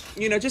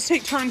 just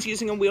take turns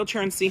using a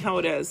wheelchair and see how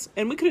it is.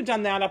 And we could have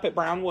done that up at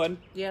Brownwood.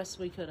 Yes,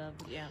 we could have,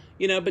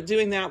 yeah. But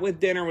doing that with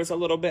dinner was a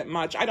little bit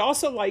much. I'd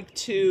also like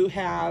to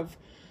have,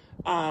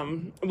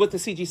 with the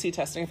CGC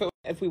testing,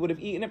 if we would have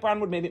eaten at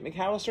Brownwood, maybe at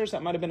McAllister's,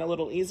 that might have been a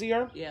little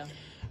easier. Yeah.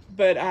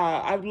 But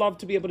I'd love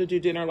to be able to do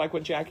dinner like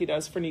what Jackie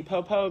does for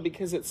Nipopo,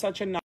 because it's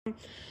such a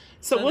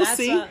So we'll that's,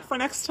 see for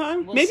next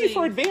time. we'll Maybe see.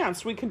 for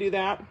advanced, we can do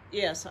that.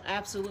 Yes,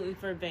 absolutely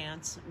for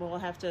advance. We'll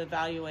have to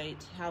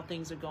evaluate how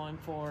things are going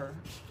for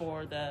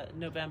the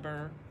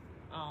November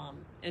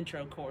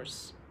intro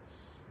course.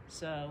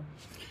 So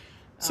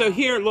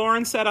here,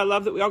 Lauren said, I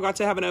love that we all got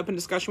to have an open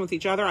discussion with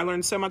each other. I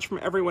learned so much from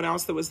everyone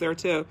else that was there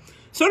too.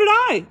 So did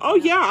I. Oh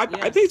yeah,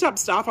 I picked up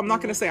stuff. I'm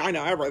not going to say I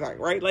know everything,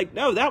 right? Like,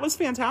 no, that was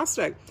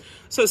fantastic.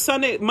 So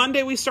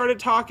Monday, we started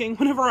talking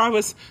whenever I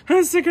was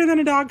sicker than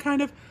a dog,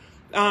 kind of,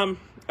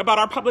 about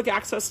our public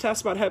access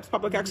test, about HOPE's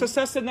public access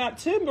test, and that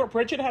too.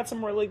 Bridget had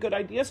some really good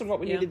ideas on what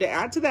we needed to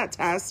add to that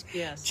test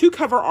to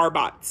cover our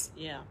butts.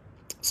 Yeah.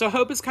 So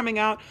HOPE is coming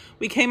out.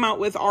 We came out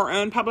with our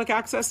own public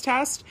access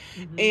test.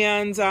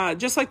 And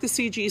just like the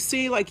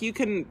CGC, like you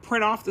can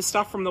print off the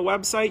stuff from the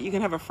website. You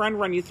can have a friend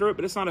run you through it,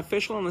 but it's not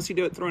official unless you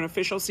do it through an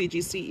official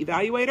CGC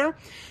evaluator.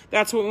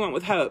 That's what we went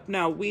with HOPE.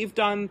 Now, we've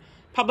done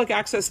public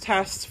access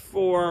tests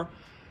for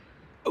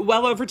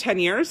well over 10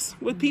 years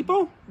with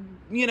people,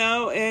 you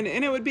know, and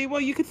it would be, well,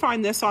 you could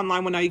find this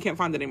online. Well, now you can't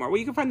find it anymore. Well,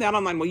 you can find that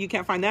online. Well, you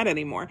can't find that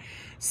anymore.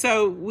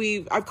 So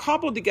I've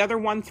cobbled together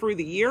one through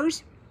the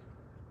years.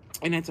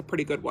 And it's a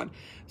pretty good one.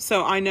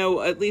 So I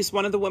know at least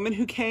one of the women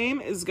who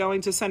came is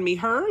going to send me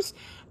hers.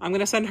 I'm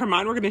going to send her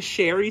mine. We're going to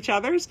share each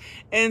other's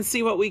and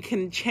see what we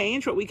can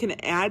change, what we can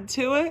add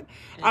to it.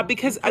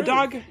 Because a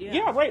dog,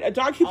 a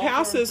dog who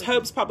passes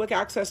HOPE's public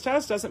access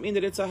test doesn't mean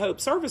that it's a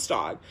HOPE service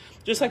dog.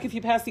 Just like if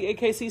you pass the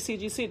AKC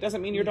CGC, it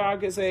doesn't mean your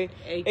dog is a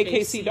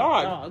AKC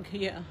dog.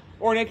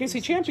 Or an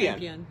AKC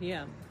champion.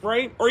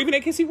 Right? Or even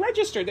AKC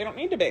registered. They don't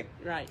need to be.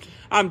 Right.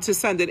 To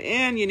send it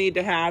in, you need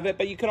to have it,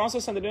 but you can also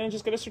send it in and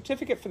just get a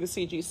certificate for the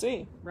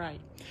CGC. Right.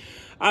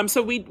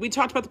 So we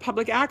talked about the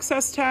public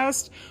access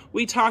test.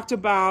 We talked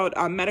about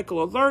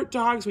medical alert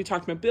dogs. We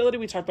talked mobility.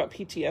 We talked about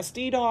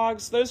PTSD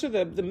dogs. Those are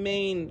the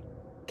main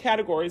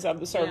categories of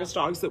the service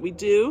dogs that we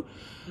do.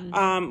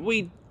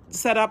 Karen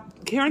set up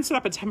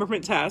a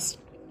temperament test.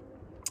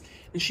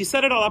 And she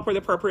set it all up where the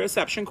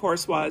proprioception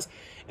course was.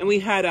 And we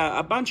had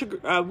a bunch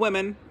of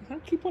women. I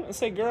keep wanting to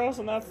say girls,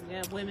 and that's...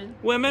 Yeah, women.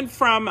 Women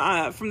from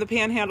the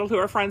Panhandle who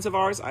are friends of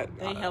ours.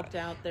 They helped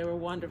out. They were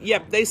wonderful.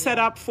 Yep, they set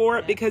up for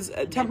it because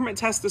a temperament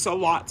test is a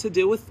lot to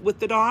do with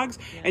the dogs.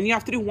 And you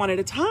have to do one at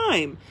a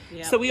time.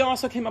 So we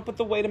also came up with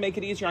a way to make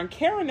it easier on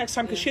Karen next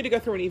time because she had to go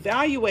through and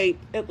evaluate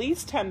at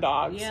least 10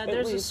 dogs. Yeah,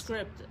 there's a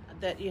script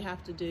that you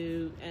have to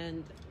do,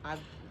 and I'm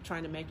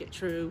trying to make it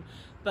true.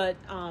 But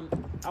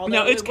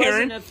although it's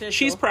Karen. Official,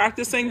 she's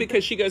practicing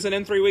because she goes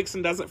in 3 weeks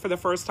and does it for the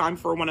first time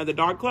for one of the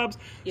dog clubs.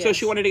 So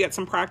she wanted to get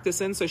some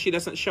practice in so she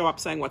doesn't show up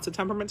saying, what's a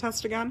temperament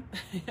test again?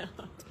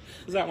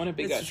 Does that want to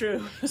be good? It's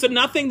true. So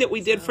nothing that we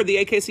did for the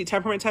AKC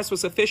temperament test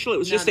was official. It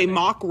was just a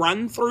mock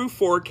run through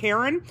for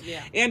Karen.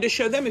 And to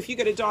show them if you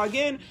get a dog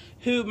in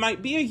who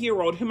might be a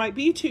year old, who might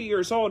be 2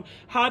 years old,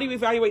 how do you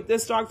evaluate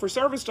this dog for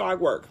service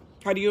dog work?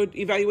 How do you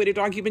evaluate a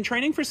dog you've been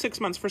training for 6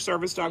 months for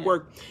service dog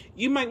work?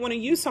 You might want to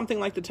use something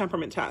like the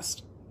temperament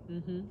test.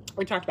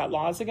 We talked about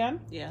laws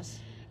again. Yes.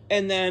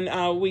 And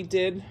then we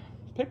did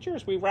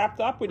pictures. We wrapped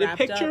up. We did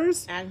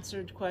pictures.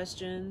 Answered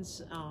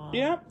questions.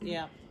 Yeah.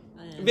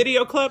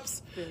 Video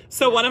clips.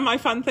 So one of my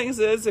fun things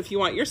is if you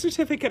want your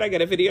certificate, I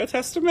get a video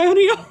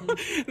testimonial.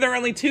 There are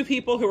only 2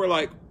 people who were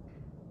like,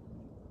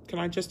 can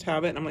I just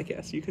have it? And I'm like,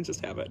 yes, you can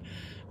just have it.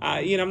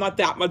 I'm not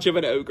that much of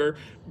an ogre,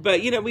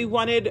 but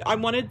I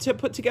wanted to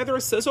put together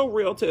a sizzle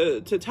reel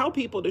to tell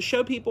people, to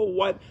show people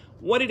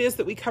what it is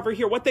that we cover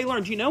here, what they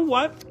learned. You know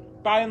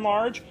what? By and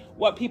large,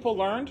 what people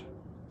learned?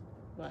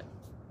 What?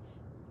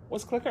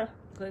 Was clicker.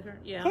 Clicker,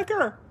 yeah.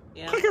 Clicker.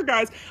 Yeah. Clicker,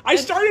 guys. I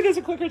started as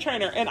a clicker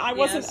trainer, and I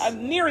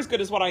wasn't near as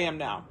good as what I am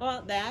now.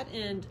 Well, that,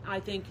 and I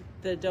think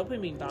the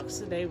dopamine box,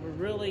 they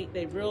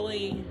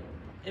really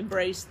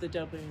embraced the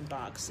dopamine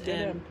box,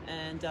 and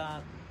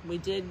we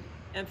did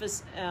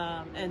emphasize,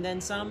 and then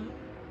some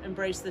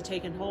embraced the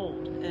take and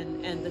hold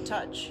and the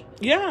touch,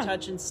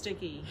 touch and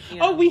sticky.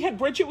 We had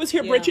Bridget was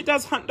here. Bridget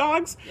does hunt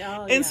dogs,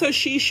 and so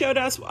she showed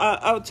us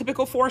a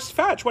typical forced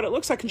fetch, what it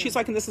looks like, and she's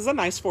like, and this is a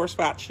nice forced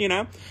fetch,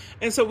 and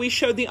so we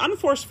showed the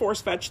unforced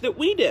forced fetch that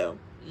we do,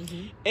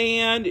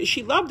 and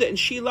she loved it, and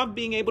she loved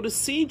being able to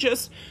see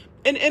just.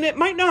 And it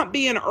might not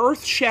be an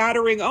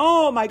earth-shattering,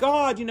 oh, my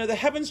God, the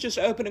heavens just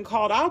opened and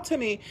called out to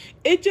me.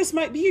 It just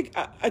might be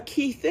a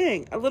key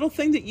thing, a little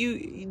thing that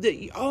you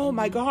oh,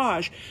 my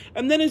gosh.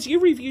 And then as you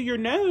review your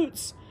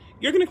notes,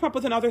 you're going to come up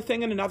with another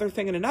thing and another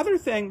thing and another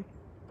thing.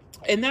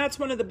 And that's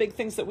one of the big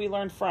things that we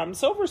learned from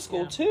Silver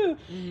School, too,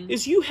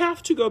 is you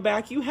have to go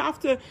back. You have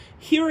to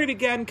hear it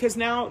again because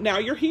now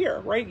you're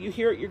here, right? You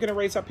hear it. You're going to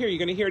raise up here. You're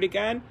going to hear it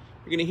again.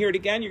 You're going to hear it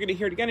again. You're going to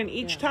hear it again. And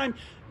each time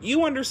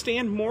you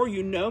understand more,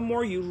 you know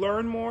more, you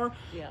learn more,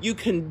 you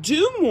can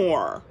do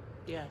more.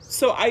 Yes.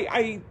 So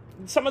I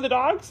some of the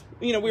dogs,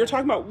 we were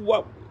talking about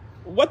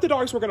what the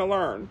dogs were going to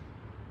learn.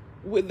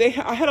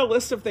 I had a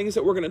list of things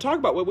that we're going to talk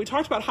about. We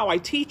talked about how I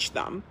teach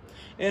them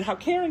and how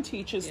Karen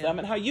teaches them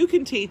and how you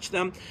can teach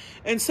them.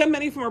 And so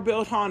many of them are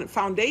built on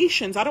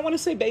foundations. I don't want to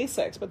say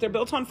basics, but they're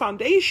built on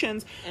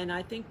foundations. And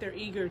I think they're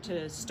eager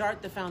to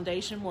start the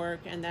foundation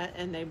work, and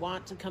they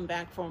want to come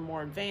back for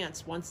more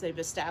advanced once they've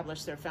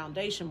established their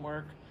foundation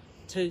work,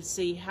 to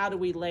see how do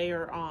we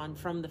layer on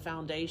from the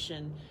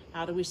foundation.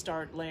 How do we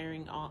start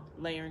layering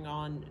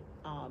on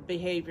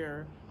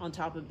behavior on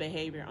top of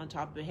behavior on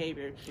top of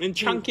behavior, and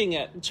chunking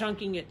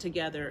it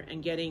together,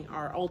 and getting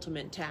our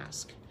ultimate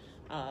task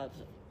of,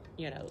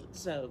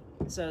 so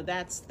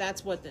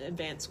that's what the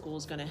advanced school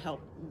is going to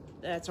help.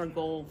 That's our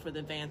goal for the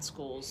advanced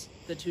schools,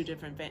 the 2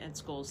 different advanced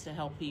schools, to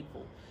help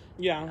people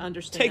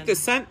understand. Take the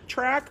SENT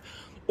track,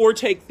 or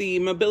take the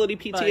mobility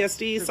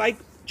PTSD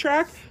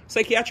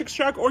psychiatrics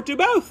track, or do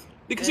both.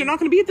 Because you're not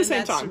going to be at the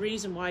same time. That's the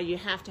reason why you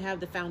have to have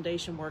the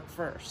foundation work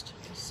first.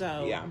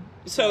 So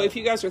if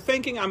you guys are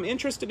thinking, I'm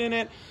interested in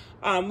it,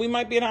 we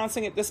might be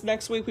announcing it this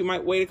next week. We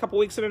might wait a couple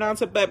weeks to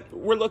announce it, but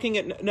we're looking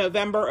at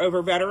November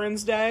over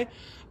Veterans Day,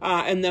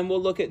 and then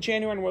we'll look at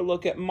January, and we'll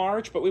look at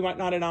March, but we might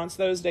not announce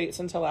those dates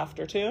until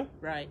after too.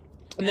 Right.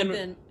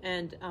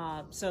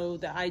 So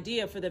the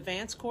idea for the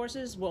advanced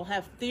courses, we'll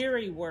have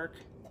theory work,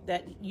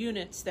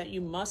 units that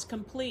you must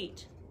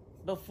complete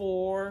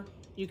before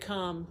you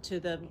come to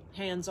the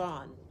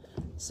hands-on.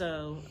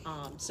 So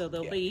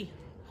there'll be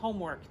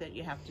homework that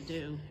you have to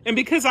do. And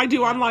because I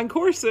do online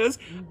courses,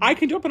 I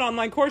can do up an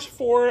online course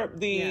for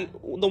the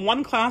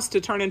 1 class to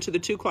turn into the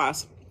 2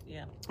 class.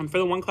 Yeah. And for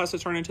the 1 class to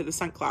turn into the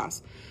SENT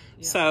class.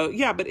 Yeah.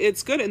 So but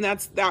it's good, and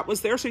that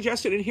was their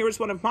suggestion. And here's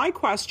one of my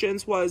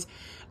questions was,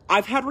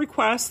 I've had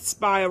requests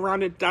by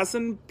around a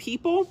dozen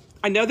people.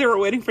 I know they were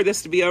waiting for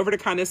this to be over to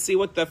kind of see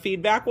what the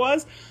feedback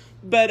was,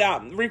 but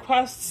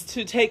requests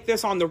to take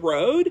this on the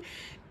road.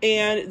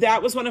 And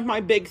that was one of my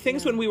big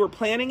things when we were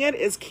planning it,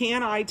 is,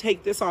 can I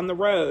take this on the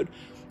road?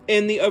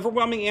 And the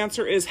overwhelming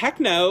answer is,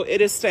 heck no,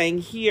 it is staying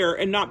here.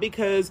 And not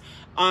because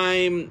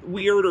I'm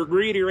weird or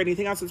greedy or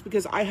anything else. It's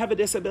because I have a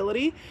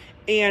disability,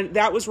 and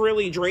that was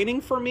really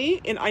draining for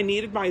me. And I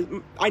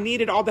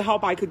needed all the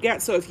help I could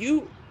get. So if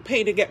you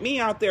pay to get me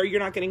out there, you're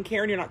not getting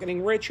Karen, you're not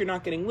getting Rich, you're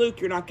not getting Luke,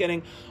 you're not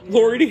getting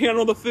Lori to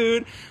handle the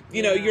food,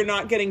 you're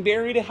not getting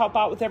Barry to help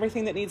out with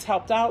everything that needs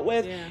helped out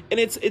with. And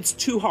it's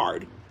too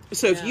hard.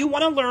 So if you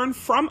want to learn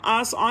from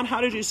us on how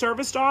to do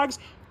service dogs,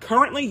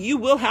 currently you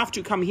will have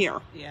to come here.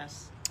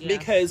 Yes.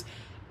 Because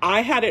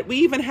we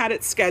even had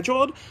it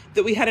scheduled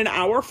that we had an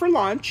hour for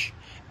lunch,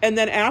 and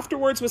then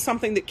afterwards was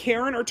something that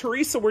Karen or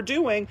Teresa were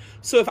doing.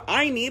 So if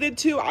I needed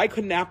to, I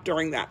could nap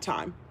during that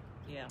time.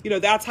 Yeah.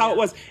 That's how it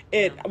was.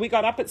 We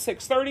got up at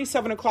 6:30,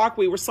 7 o'clock.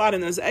 We were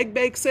sliding those egg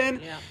bakes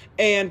in,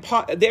 and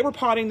they were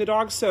potting the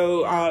dogs.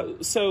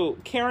 So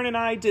Karen and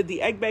I did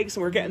the egg bakes,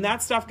 and we're getting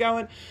that stuff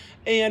going.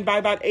 And by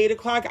about 8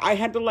 o'clock, I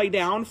had to lay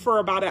down for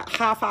about a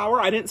half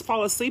hour. I didn't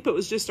fall asleep. It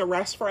was just a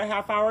rest for a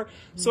half hour.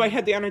 So I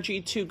had the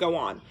energy to go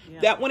on. Yeah.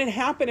 That wouldn't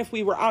happen if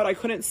we were out. I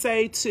couldn't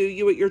say to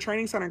you at your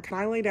training center, can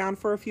I lay down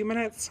for a few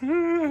minutes?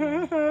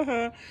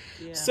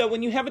 So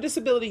when you have a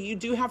disability, you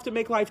do have to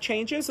make life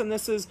changes. And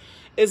this is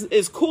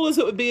as cool as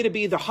it would be to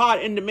be the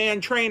hot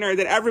in-demand trainer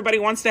that everybody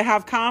wants to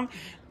have come.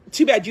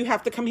 Too bad you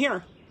have to come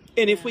here.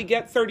 And if we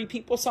get 30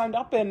 people signed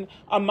up in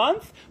a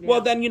month,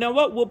 well, then you know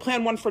what? We'll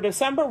plan one for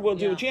December. We'll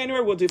do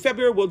January. We'll do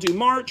February. We'll do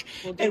March.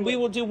 We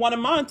will do one a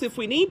month if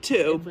we need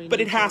to.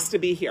 But it has to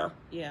be here.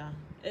 Yeah.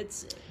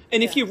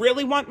 If you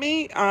really want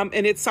me, and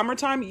it's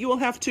summertime, you will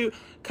have to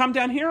come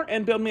down here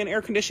and build me an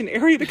air-conditioned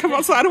area to come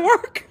outside and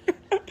work.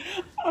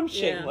 I'm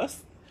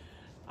shameless.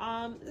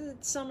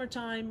 It's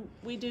summertime.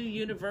 We do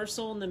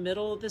Universal in the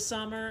middle of the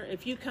summer.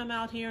 If you come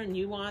out here and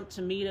you want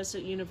to meet us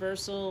at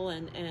Universal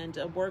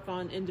and work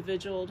on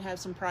individual, have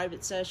some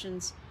private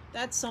sessions,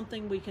 that's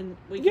something we can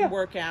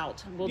work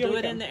out. We'll do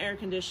it in the air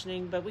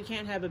conditioning, but we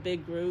can't have a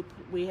big group.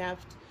 We have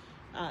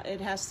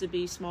it has to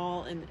be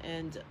small and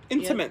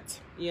intimate.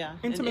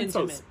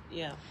 Intimate.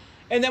 Yeah.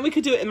 And then we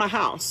could do it in my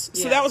house.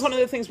 So that was one of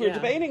the things we were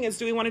debating is,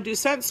 do we want to do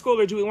SENT school,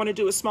 or do we want to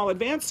do a small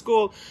advanced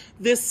school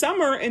this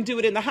summer and do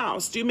it in the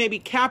house? Do you maybe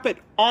cap it,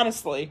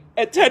 honestly,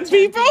 at 10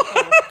 people?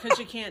 Because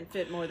you can't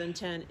fit more than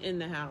 10 in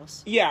the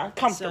house. Yeah,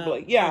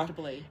 comfortably.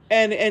 Comfortably.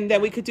 And then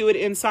we could do it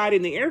inside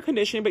in the air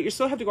conditioning, but you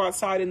still have to go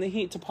outside in the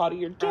heat to potty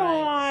your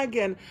dog.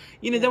 And,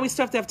 then we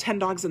still have to have 10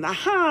 dogs in the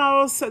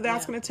house. So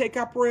that's going to take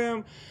up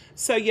room.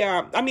 So,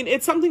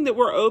 it's something that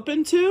we're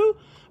open to.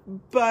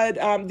 But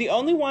the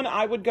only one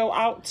I would go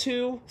out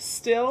to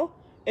still,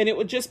 and it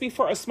would just be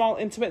for a small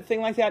intimate thing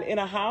like that in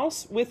a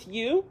house with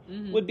you,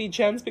 would be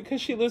Jen's,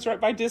 because she lives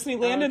right by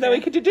Disneyland, and then we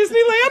could do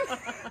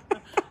Disneyland.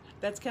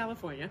 That's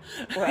California.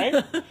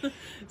 Right?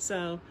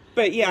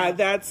 But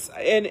that's,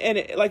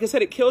 and like I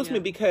said, it kills me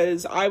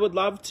because I would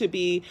love to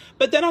be,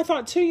 but then I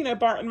thought too,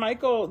 Bart and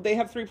Michael, they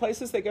have 3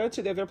 places they go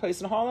to. They have their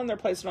place in Holland, their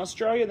place in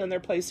Australia, and then their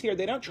place here.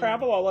 They don't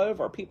travel all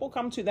over. People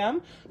come to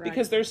them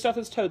because their stuff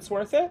is totes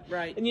worth it.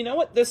 Right. And you know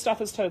what? This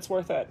stuff is totes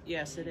worth it.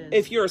 Yes, it is.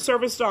 If you're a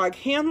service dog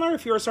handler,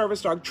 if you're a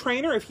service dog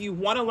trainer, if you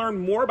want to learn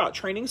more about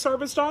training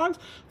service dogs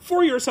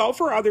for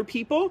yourself or other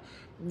people,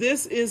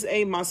 this is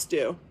a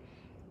must-do.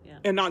 Yeah.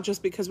 And not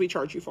just because we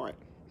charge you for it.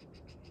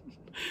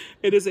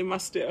 It is a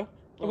must-do.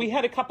 We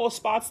had a couple of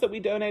spots that we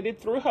donated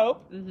through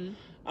Hope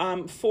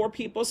for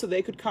people so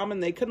they could come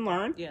and they could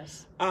learn.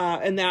 Yes.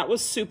 And that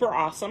was super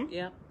awesome.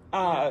 Yeah.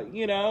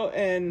 You know,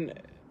 and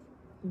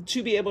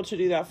to be able to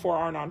do that for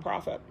our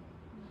nonprofit.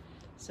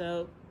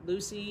 So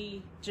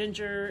Lucy,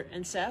 Ginger,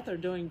 and Seth are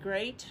doing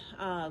great.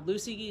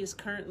 Lucy is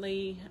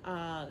currently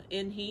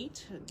in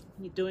heat,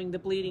 doing the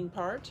bleeding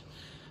part.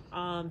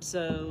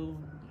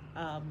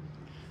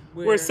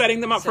 We're setting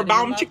them up for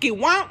Bound Chicky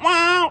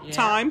Wow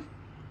time.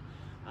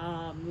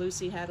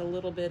 Lucy had a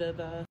little bit of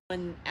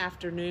one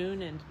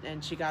afternoon,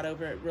 and she got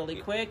over it really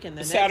quick. And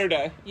then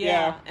Saturday,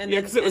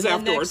 because it was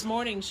afterwards. The next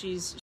morning,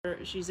 she's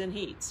in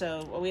heat.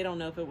 So we don't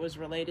know if it was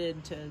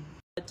related to.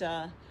 But,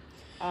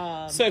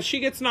 so if she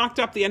gets knocked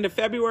up the end of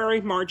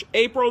February, March,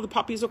 April, the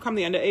puppies will come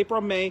the end of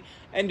April, May,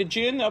 end of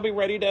June. They'll be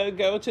ready to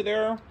go to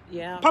their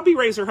puppy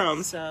raiser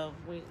homes. So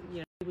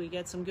we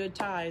get some good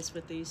ties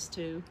with these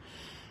two.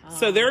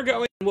 So they're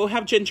going. We'll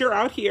have Ginger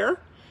out here.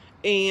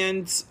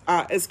 And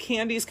as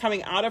Candy's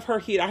coming out of her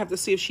heat, I have to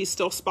see if she's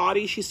still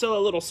spotty. She's still a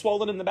little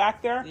swollen in the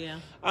back there.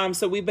 Yeah.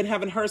 So we've been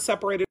having her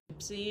separated.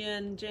 Gypsy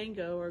and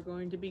Django are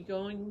going to be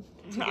going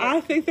to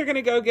I think they're going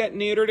to go get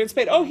neutered and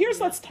spayed. Oh,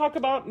 let's talk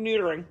about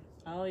neutering.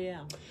 Oh,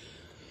 yeah.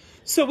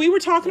 So we were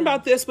talking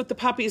about this with the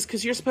puppies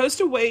because you're supposed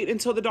to wait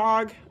until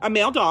a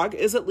male dog,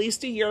 is at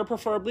least a year,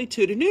 preferably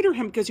 2, to neuter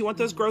him because you want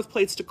those growth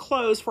plates to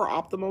close for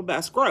optimal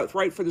best growth,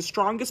 right? For the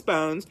strongest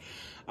bones.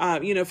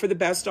 For the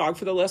best dog,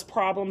 for the less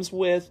problems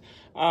with,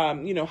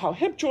 how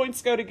hip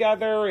joints go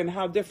together and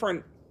how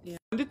different.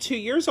 1 to 2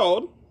 years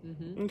old,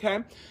 okay,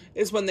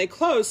 is when they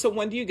close. So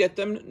when do you get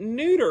them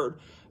neutered?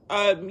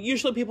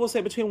 Usually people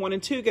say between 1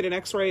 and 2, get an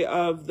x-ray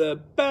of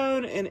the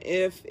bone. And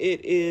if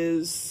it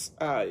is,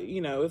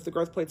 if the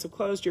growth plates have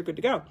closed, you're good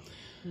to go.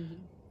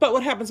 But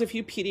what happens if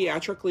you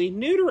pediatrically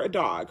neuter a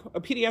dog?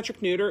 A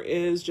pediatric neuter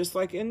is just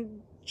like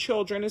in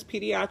children is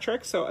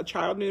pediatric, so a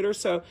child neuter.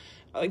 So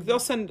they'll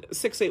send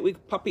 6-8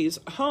 week puppies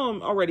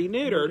home already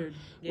neutered.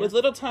 With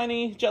little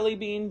tiny jelly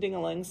bean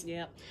dingalings.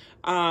 Yeah.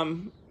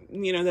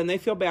 Then they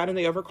feel bad and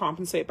they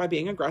overcompensate by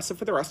being aggressive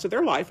for the rest of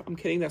their life. I'm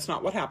kidding. That's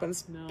not what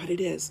happens. No. But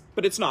it is.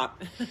 But it's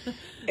not.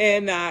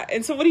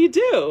 And so what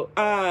do?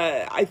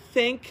 I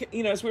think,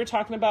 as we were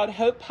talking about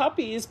Hope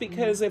puppies,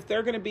 because if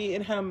they're going to be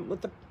in home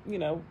with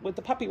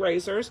the puppy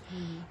raisers,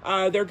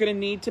 they're going to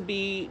need to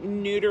be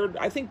neutered,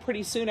 I think,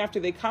 pretty soon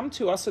after they come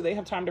to us so they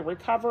have time to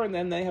recover and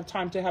then they have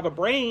time to have a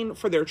brain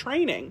for their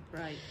training.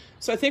 Right.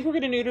 So I think we're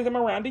going to neuter them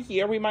around a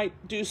year. We might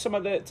do some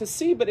of it to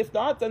see, but if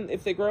not, then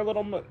if they grow a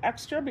little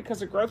extra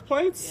because of growth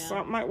plates,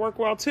 that might work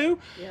well too.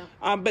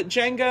 Yeah. But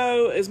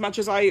Django, as much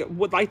as I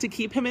would like to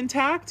keep him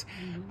intact,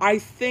 I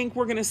think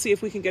we're going to see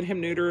if we can get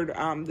him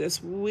neutered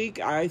this week.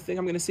 I think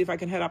I'm going to see if I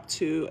can head up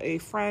to a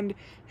friend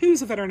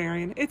who's a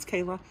veterinarian. It's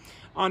Kayla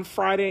on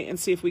Friday and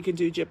see if we can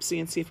do Gypsy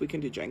and see if we can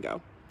do Django,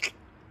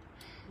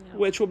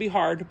 which will be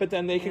hard, but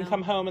then they can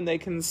come home and they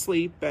can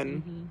sleep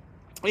and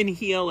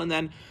heal, and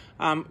then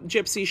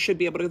Gypsy should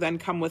be able to then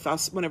come with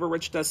us whenever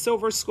Rich does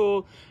silver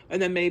school,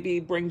 and then maybe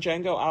bring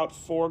Django out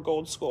for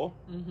gold school,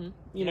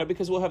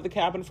 because we'll have the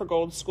cabin for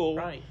gold school.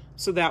 Right.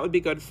 So that would be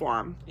good for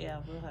him.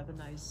 Yeah, we'll have a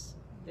nice,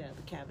 the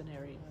cabin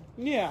area.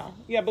 Yeah.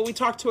 But we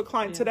talked to a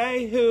client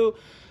today who,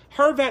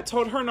 her vet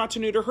told her not to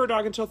neuter her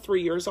dog until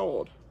 3 years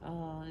old.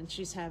 And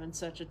she's having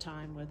such a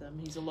time with him.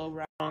 He's a low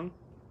rider.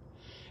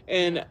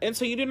 And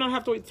so you do not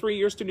have to wait 3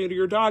 years to neuter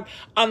your dog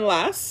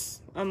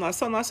unless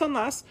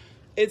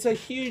it's a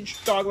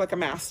huge dog like a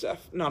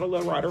Mastiff, not a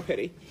low rider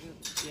pitty.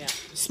 Yeah.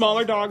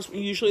 Smaller dogs,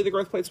 usually the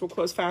growth plates will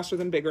close faster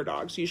than bigger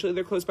dogs. Usually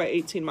they're closed by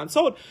 18 months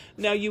old.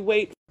 Now you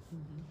wait.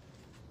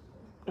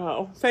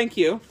 Oh, thank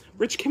you.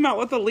 Rich came out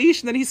with a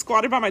leash and then he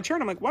squatted by my chair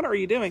and I'm like, what are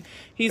you doing?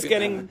 He's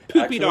getting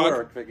poopy dog.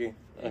 Work, Vicky.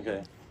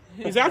 Okay.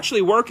 He's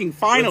actually working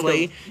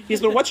finally. He's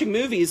been watching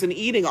movies and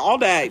eating all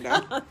day.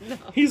 No.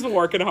 He's been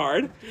working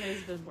hard. Yeah,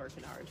 he's been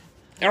working hard.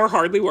 Or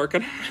hardly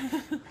working.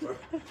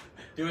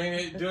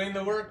 Doing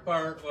the work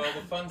part while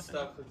the fun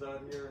stuff is on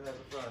here and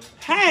having fun.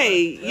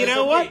 Hey, you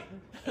know what?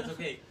 That's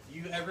okay.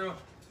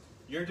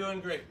 You're doing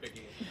great,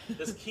 Vicky.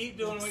 Just keep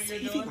doing what you're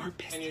doing,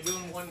 and you're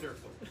doing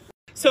wonderful.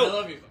 So I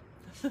love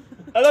you.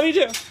 I love you too.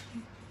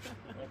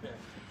 Okay.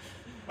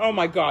 Oh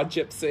my God,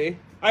 Gypsy.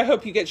 I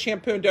hope you get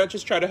shampoo and don't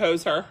just try to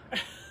hose her.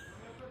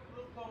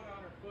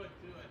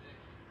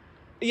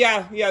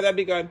 Yeah, that'd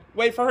be good.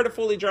 Wait for her to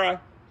fully dry.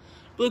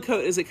 Blue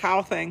coat is a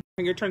cow thing.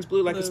 Finger turns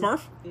blue like a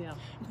Smurf. Yeah.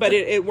 But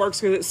it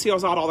works because it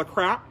seals out all the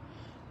crap.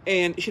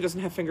 And she doesn't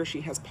have fingers.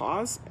 She has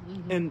paws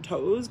and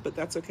toes. But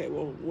that's okay.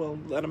 We'll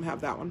let him have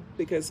that one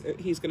because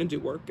he's going to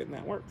do work and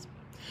that works.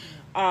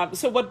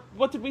 So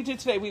what did we do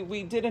today?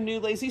 We did a new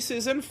Lazy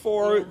Susan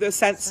for the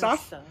scent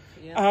stuff.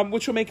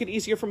 Which will make it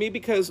easier for me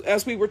because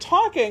as we were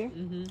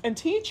talking and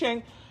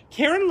teaching,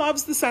 Karen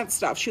loves the scent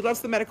stuff. She loves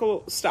the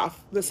medical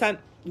stuff, the scent,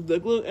 the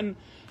gluten,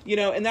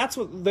 and that's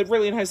what the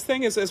really nice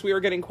thing is. As we were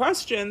getting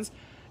questions,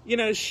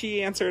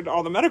 she answered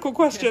all the medical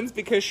questions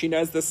because she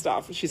knows this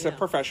stuff. She's a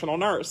professional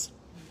nurse.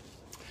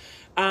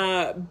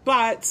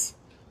 But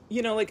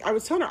you know, like I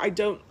was telling her, I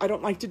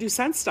don't like to do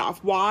scent stuff.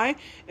 Why?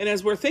 And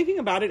as we're thinking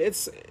about it,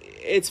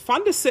 it's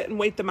fun to sit and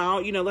wait them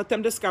out, you know, let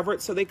them discover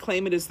it so they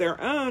claim it as their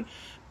own.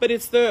 But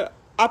it's the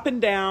up and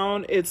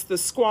down, it's the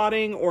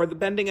squatting or the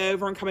bending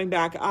over and coming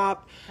back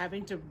up.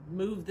 Having to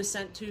move the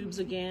scent tubes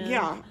again.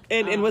 Yeah.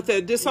 And with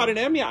the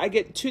dysautonomia, I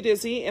get too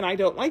dizzy and I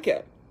don't like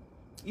it.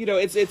 You know,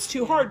 it's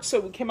too hard. So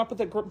we came up with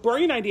a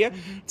brilliant idea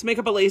to make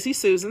up a Lazy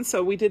Susan.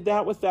 So we did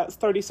that with that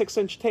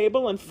 36-inch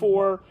table and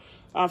four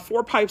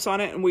pipes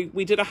on it, and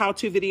we did a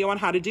how-to video on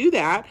how to do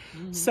that.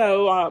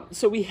 So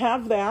we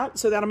have that.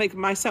 So that'll make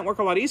my scent work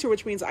a lot easier,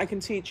 which means I can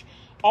teach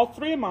all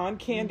three of mine,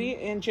 Candy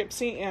and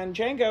Gypsy and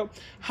Django,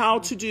 how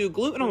to do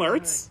gluten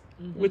alerts,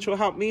 which will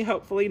help me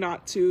hopefully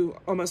not to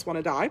almost want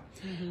to die.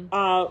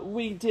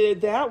 We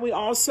did that. We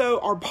also,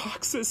 our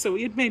boxes, so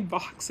we had made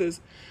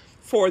boxes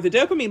for the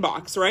dopamine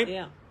box, right?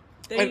 Yeah.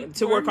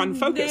 To work on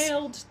focus.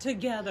 Nailed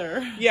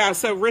together. Yeah,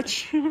 so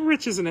Rich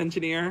is an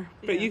engineer,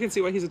 but you can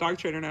see why he's a dog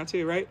trainer now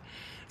too, right?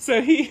 So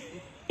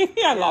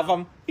I love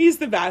him. He's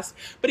the best,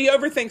 but he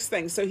overthinks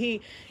things. So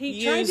he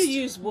tried to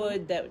use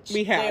wood that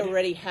they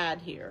already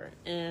had here,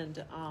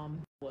 and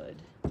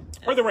wood.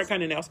 Or the right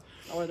kind of nails.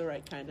 Or the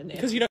right kind of nails.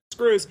 Because you know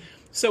screws.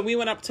 So we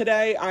went up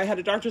today. I had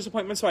a doctor's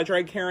appointment, so I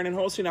dragged Karen and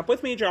Holstein up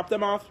with me, dropped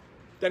them off,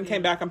 then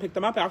came back and picked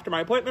them up after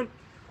my appointment.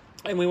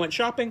 And we went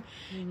shopping,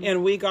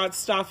 and we got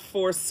stuff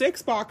for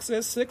 6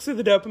 boxes, 6 of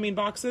the dopamine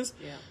boxes.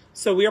 Yeah.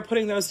 So we are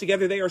putting those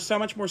together. They are so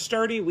much more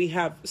sturdy. We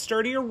have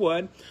sturdier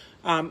wood.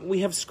 We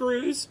have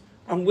screws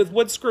with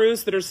wood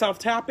screws that are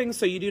self-tapping,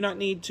 so you do not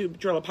need to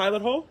drill a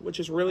pilot hole, which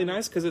is really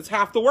nice because it's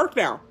half the work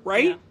now,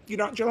 right? Yeah. You're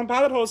not drilling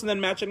pilot holes and then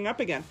matching up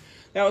again.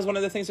 That was one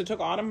of the things that took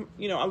Autumn,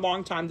 you know, a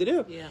long time to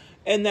do. Yeah.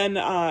 And then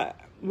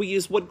we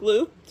used wood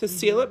glue to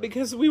seal it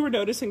because we were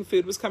noticing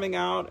food was coming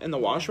out and the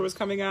washer was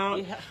coming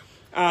out.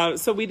 Yeah.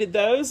 So we did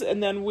those,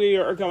 and then we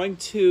are going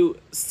to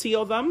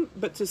seal them.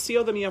 But to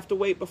seal them, you have to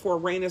wait before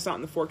rain is out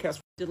in the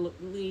forecast.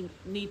 We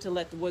need to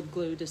let the wood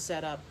glue to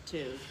set up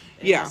too.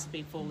 It has to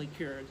be fully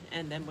cured,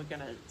 and then we're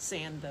going to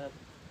sand the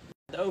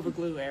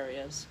overglue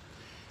areas.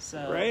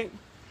 So right,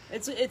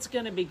 it's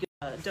going to be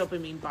good.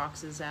 Dopamine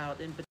boxes out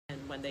in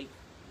between when they,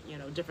 you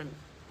know, different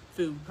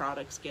food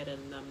products get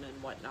in them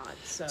and whatnot.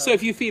 So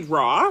if you feed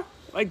raw,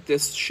 like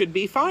this should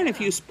be fine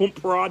if you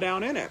spump raw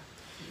down in it.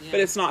 Yeah. But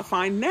it's not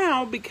fine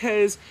now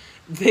because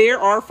they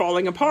are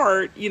falling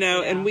apart, you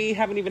know, and we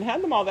haven't even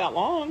had them all that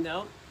long.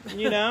 Nope.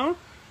 You know?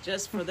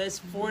 Just for this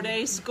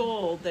 4-day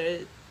school,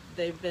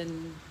 they've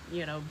been,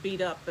 you know, beat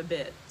up a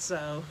bit.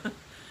 So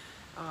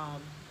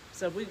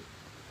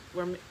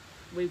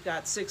we've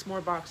got 6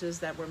 more boxes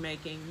that we're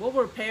making. We'll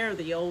repair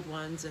the old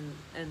ones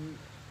and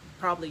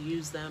probably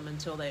use them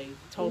until they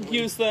totally...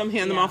 Use them,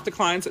 hand them off to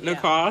clients at no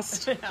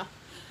cost. Yeah.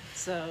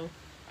 So...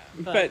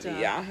 But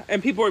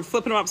and people were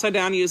flipping them upside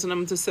down, using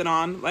them to sit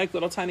on, like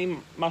little tiny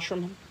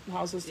mushroom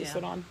houses to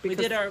sit on. We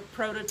did our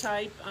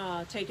prototype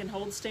take and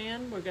hold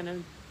stand. We're going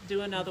to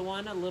do another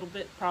one,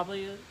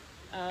 probably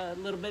a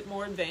little bit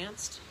more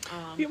advanced.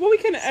 Well, we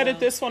can edit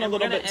this one a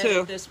little bit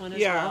too. This one as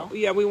well.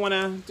 Yeah, we want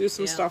to do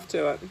some stuff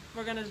to it.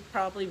 We're going to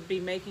probably be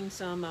making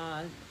some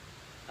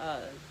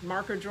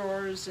marker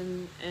drawers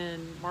and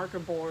marker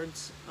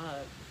boards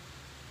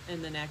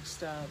in the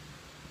next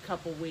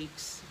couple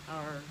weeks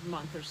or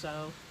month or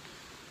so.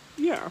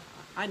 Yeah.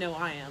 I know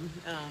I am.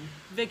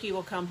 Vicki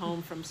will come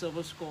home from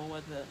Silver School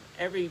with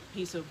every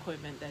piece of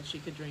equipment that she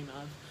could dream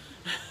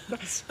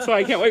of. So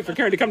I can't wait for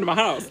Karen to come to my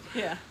house.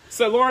 Yeah.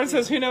 So Lauren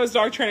says, who knows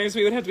dog trainers,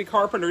 we would have to be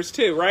carpenters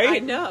too, right? I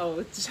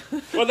know.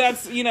 Well,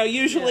 that's, you know,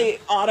 usually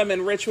Autumn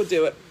and Rich would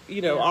do it.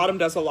 You know, Autumn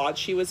does a lot.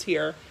 She was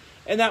here.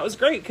 And that was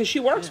great because she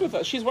works with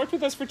us. She's worked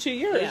with us for 2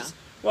 years. Yeah.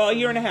 Well, a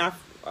year and a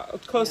half,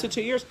 close to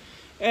 2 years.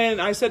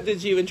 And I said,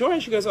 did you enjoy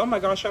it? She goes, oh my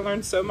gosh, I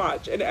learned so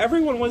much. And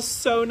everyone was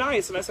so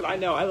nice. And I said, I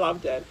know, I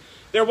loved it.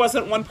 There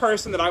wasn't one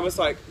person that I was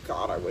like,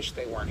 God, I wish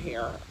they weren't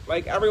here.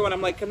 Like everyone,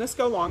 I'm like, can this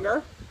go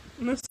longer?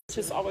 And this is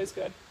just always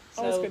good.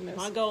 Always goodness.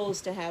 My goal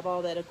is to have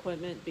all that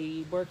equipment,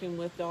 be working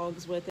with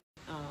dogs with it.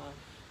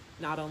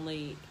 Not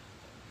only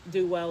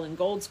do well in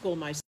Gold School,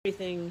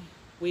 everything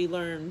we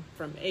learn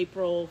from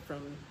April,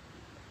 from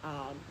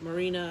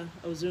Marina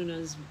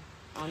Ozuna's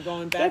on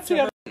going back to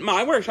her.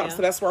 My workshop's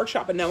the best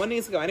workshop, and no one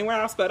needs to go anywhere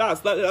else but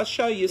us. Let us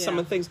show you some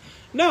of the things.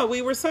 No,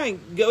 we were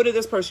saying, go to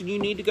this person. You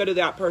need to go to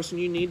that person.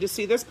 You need to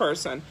see this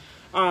person.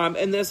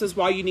 And this is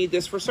why you need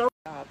this for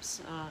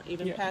service.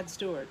 Even Pat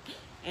Stewart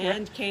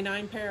and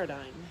Canine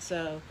Paradigm.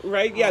 So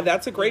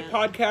that's a great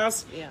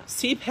podcast. Yeah.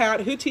 See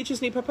Pat, who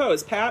teaches Knee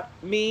Pose? Pat,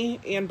 me,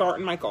 and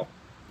Barton Michael.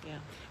 Yeah.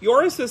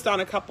 Yours has done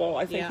a couple.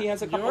 I think he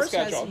has a couple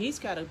scheduled. He's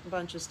got a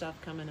bunch of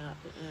stuff coming up.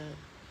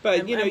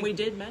 But and we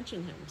did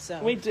mention him.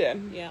 So we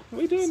did. Yeah,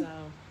 we did. So,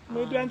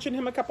 we mentioned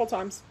him a couple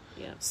times.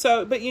 Yeah.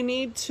 So, but you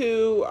need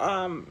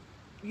to,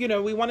 you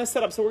know, we want to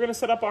set up. So we're going to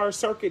set up our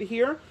circuit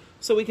here,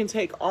 so we can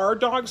take our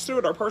dogs through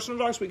it, our personal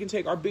dogs. We can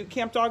take our boot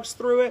camp dogs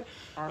through it.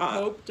 Our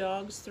Hope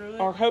dogs through it.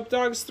 Our Hope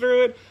dogs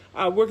through it.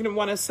 We're going to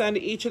want to send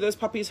each of those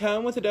puppies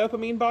home with a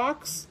dopamine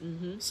box,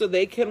 so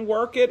they can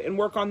work it and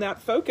work on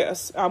that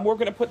focus. We're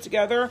going to put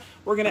together.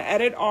 We're going to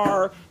edit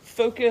our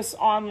Focus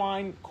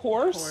online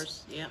course.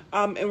 Course, yeah.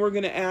 And we're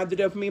going to add the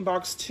dopamine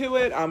box to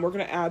it. We're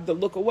going to add the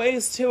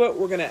lookaways to it.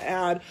 We're going to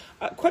add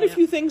quite a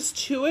few things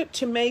to it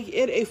to make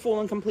it a full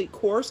and complete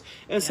course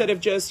instead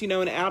of just,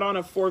 an add-on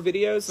of 4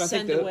 videos.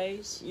 And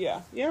Sendaways.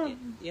 Yeah.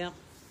 Yep.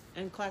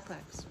 And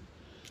clacks.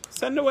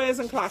 Sendaways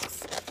and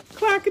clacks.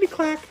 Clackety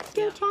clack.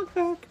 Don't talk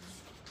back.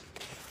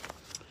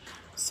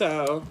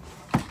 So,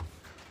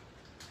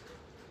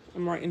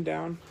 I'm writing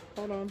down.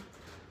 Hold on.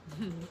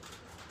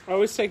 I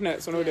always take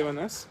notes when we're doing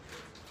this.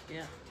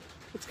 Yeah.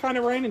 It's kind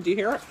of raining. Do you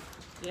hear it?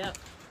 Yep.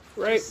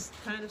 Right. Just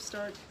kind of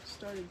started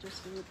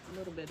just a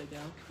little bit ago.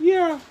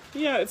 Yeah,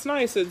 it's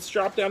nice. It's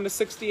dropped down to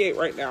 68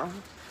 right now.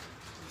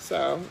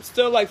 So,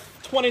 still like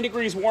 20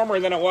 degrees warmer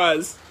than it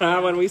was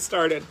when we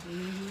started.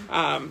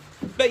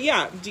 But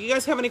yeah, do you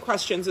guys have any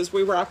questions as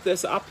we wrap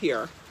this up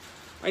here?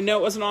 I know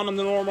it wasn't on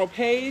the normal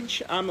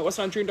page. It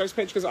wasn't on Dream Dogs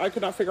page because I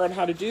could not figure out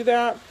how to do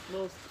that.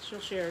 Well, she'll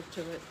share it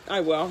to it. I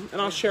will,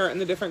 and I'll share it in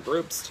the different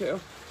groups too.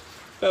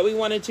 But we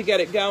wanted to get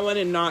it going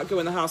and not go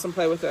in the house and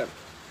play with it.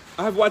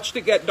 I've watched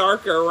it get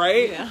darker,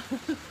 right? Yeah.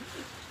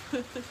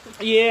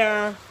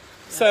 Yeah.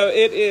 So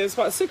it is,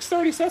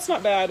 6:30, so that's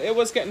not bad. It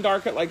was getting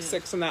dark at like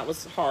 6, and that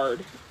was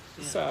hard.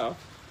 Yeah. So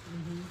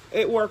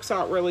it works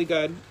out really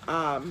good.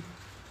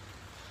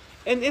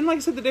 And like I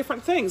said, the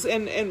different things.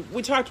 And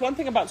we talked one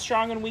thing about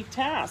strong and weak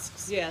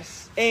tasks.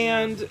 Yes.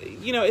 And,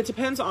 it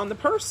depends on the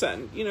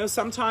person.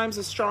 Sometimes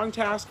a strong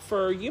task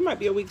for you might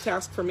be a weak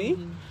task for me,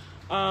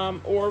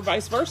 or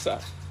vice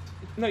versa.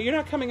 No, you're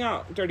not coming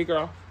out, dirty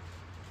girl.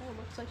 Oh, it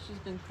looks like she's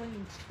been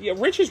cleaned. Yeah,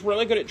 Rich is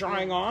really good at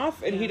drying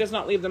off, and he does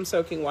not leave them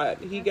soaking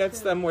wet. He gets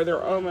them where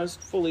they're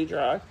almost fully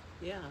dry.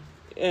 Yeah.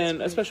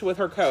 And especially with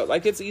her coat.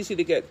 Like, it's easy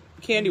to get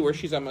Candy where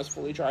she's almost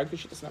fully dry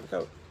because she doesn't have a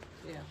coat.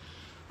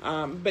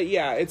 Yeah. But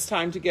yeah, it's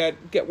time to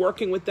get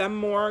working with them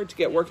more, to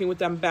get working with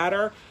them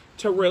better,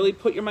 to really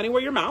put your money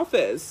where your mouth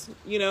is.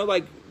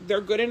 Like,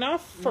 they're good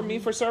enough for me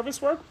for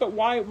service work, but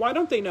why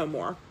don't they know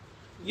more?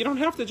 You don't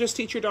have to just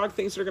teach your dog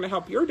things that are going to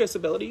help your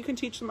disability. You can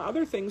teach them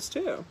other things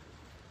too.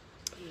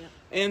 Yeah.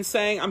 And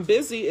saying I'm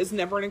busy is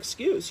never an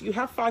excuse. You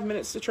have 5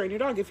 minutes to train your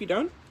dog. If you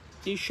don't,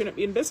 you shouldn't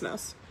be in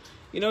business.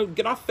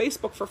 Get off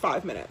Facebook for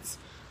 5 minutes.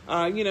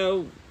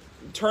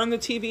 Turn the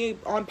TV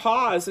on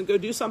pause and go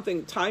do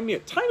something. Time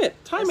it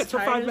for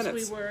 5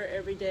 minutes. As we were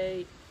every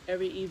day,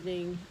 every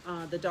evening,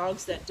 the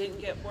dogs that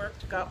didn't get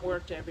worked got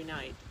worked every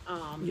night.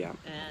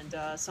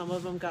 And some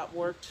of them got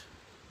worked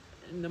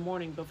in the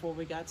morning before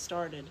we got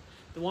started.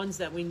 The ones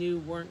that we knew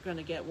weren't going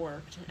to get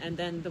worked, and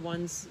then the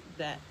ones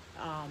that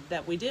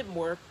we didn't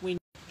work, we knew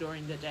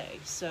during the day.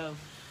 So,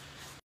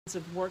 it's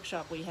a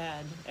workshop we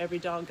had. Every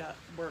dog got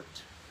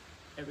worked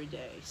every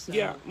day. So.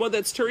 Yeah, well,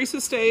 that's Teresa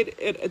stayed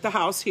at the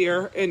house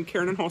here in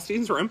Karen and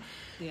Holstein's room,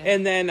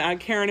 and then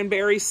Karen and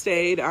Barry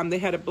stayed. They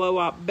had a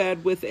blow-up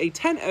bed with a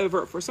tent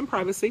over it for some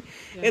privacy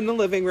in the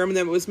living room, and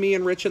then it was me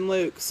and Rich and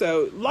Luke.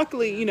 So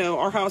luckily,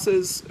 our house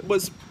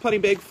was plenty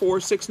big for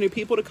 6 new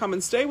people to come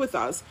and stay with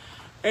us,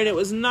 and it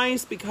was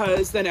nice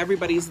because then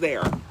everybody's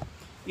there,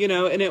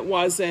 and it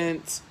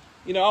wasn't.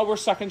 We're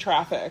stuck in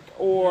traffic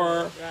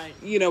or,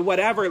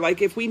 whatever.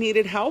 Like, if we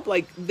needed help,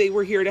 like, they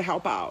were here to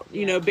help out.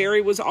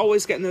 Barry was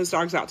always getting those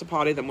dogs out to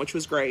potty them, which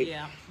was great.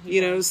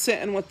 Yeah.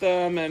 Sitting with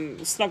them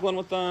and snuggling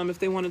with them if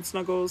they wanted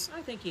snuggles.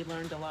 I think he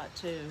learned a lot,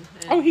 too.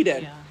 And, he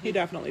did. Yeah, he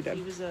definitely did.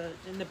 He was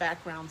in the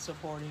background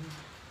supporting,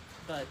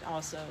 but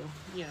also,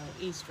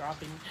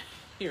 eavesdropping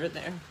here and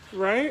there.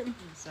 Right.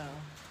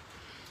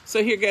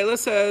 So here Gayla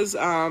says,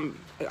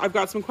 I've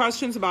got some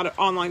questions about an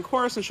online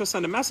course, and she'll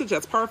send a message.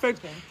 That's perfect.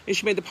 Okay. And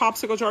she made the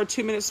popsicle jar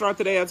 2 minutes throughout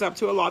the day adds up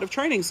to a lot of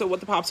training. So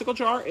what the popsicle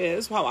jar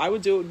is, how I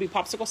would do it would be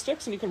popsicle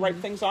sticks, and you can write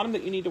things on them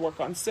that you need to work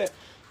on. Sit,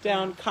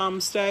 down, come,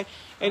 stay.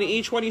 And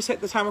each one you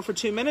set the timer for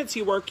 2 minutes,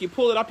 you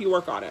pull it up, you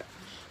work on it.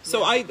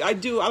 So I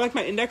like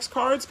my index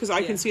cards because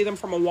I can see them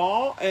from a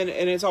wall, and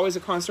it's always a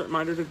constant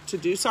reminder to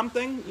do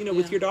something,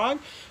 with your dog.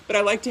 But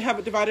I like to have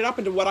it divided up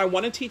into what I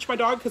want to teach my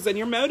dog, because then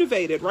you're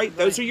motivated, right?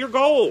 Those are your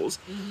goals.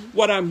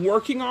 What I'm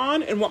working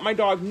on and what my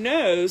dog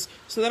knows.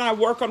 So then I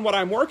work on what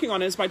I'm working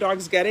on as my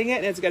dog's getting it,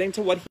 and it's getting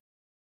to what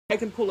I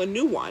can pull a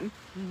new one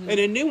and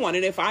a new one.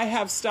 And if I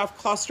have stuff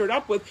clustered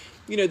up with,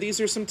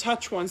 these are some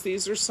touch ones,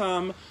 these are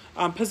some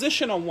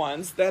positional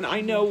ones, then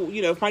I know,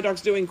 if my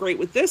dog's doing great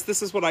with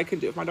this is what I can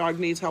do. If my dog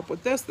needs help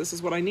with this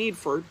is what I need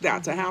for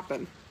that to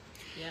happen.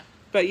 Yeah.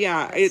 But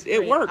yeah,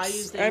 it works. I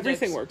use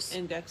everything works.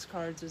 Index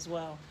cards as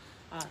well.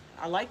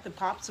 I like the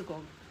popsicle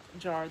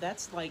jar.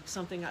 That's like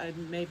something I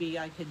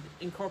could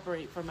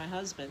incorporate for my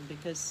husband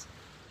because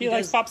he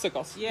likes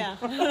popsicles. Yeah.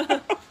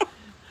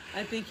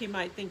 I think he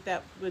might think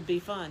that would be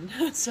fun.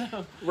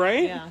 So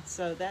right. Yeah.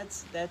 So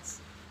that's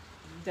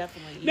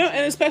definitely easy. No,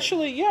 and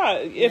especially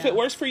if it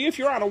works for you, if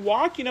you're on a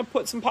walk,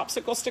 put some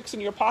popsicle sticks in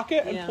your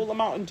pocket and pull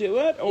them out and do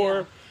it,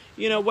 or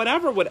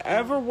whatever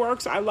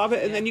works. I love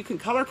it. And then you can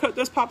color code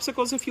those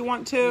popsicles if you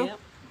want to. Yep.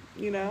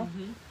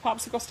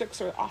 Popsicle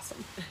sticks are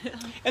awesome.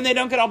 And they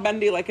don't get all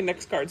bendy like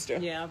index cards do.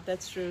 Yeah,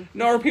 that's true.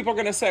 Nor are people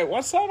going to say,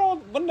 what's that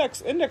old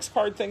index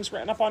card thing's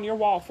written up on your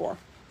wall for?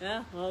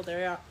 Yeah, well,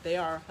 they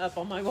are up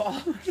on my wall.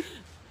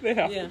 They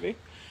have Yeah. to be.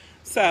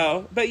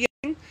 So, but yeah,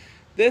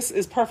 this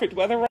is perfect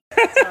weather.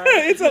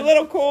 It's a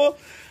little cool,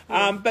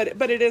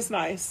 but it is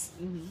nice.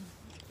 Mm-hmm.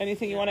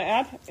 Anything you want to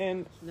add?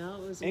 No,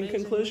 it was in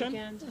amazing conclusion?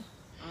 weekend.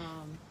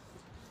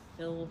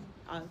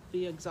 I'll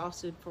be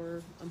exhausted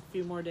for a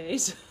few more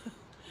days.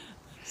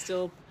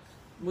 Still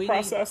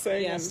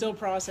Processing. still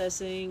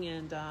processing,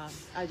 and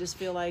I just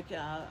feel like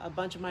a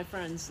bunch of my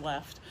friends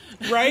left.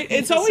 Right?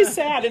 It's always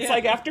sad. It's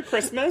like after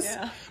Christmas.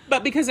 Yeah.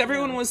 But because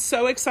everyone was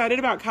so excited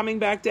about coming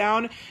back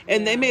down,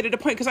 and they made it a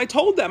point, because I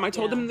told them in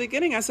the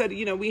beginning, I said,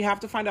 we have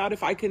to find out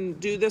if I can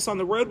do this on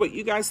the road, what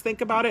you guys think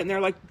about it. And they're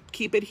like,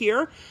 keep it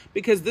here,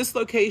 because this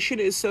location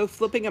is so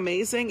flipping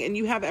amazing, and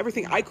you have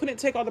everything. I couldn't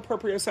take all the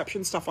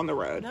proprioception stuff on the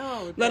road.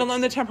 No. Let alone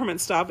the temperament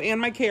stuff,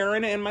 and my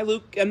Karen, and my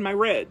Luke, and my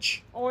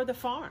Ridge. Or the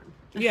farm.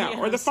 Yeah,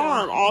 or the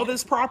farm, all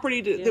this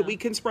property that we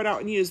can spread out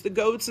and use. The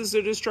goats is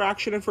a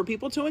distraction and for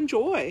people to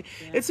enjoy.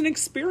 Yeah. It's an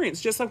experience,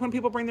 just like when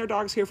people bring their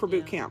dogs here for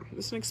boot camp.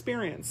 It's an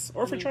experience,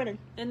 or for training.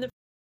 And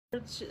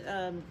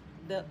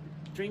the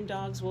Dream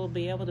Dogs will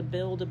be able to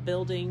build a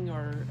building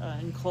or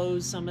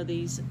enclose some of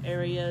these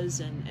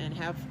areas and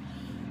have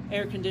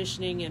air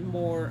conditioning and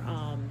more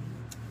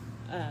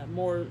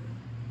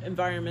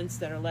environments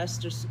that are less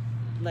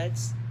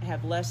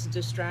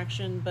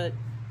distraction, but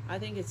I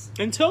think it's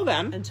until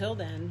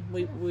then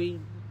we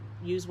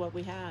use what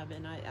we have,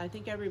 and I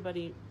think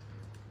everybody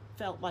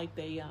felt like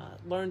they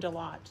learned a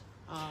lot,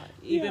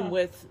 even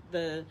with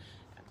the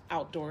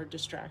outdoor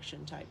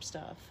distraction type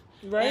stuff.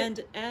 Right.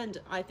 And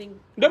I think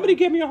nobody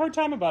gave me a hard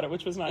time about it,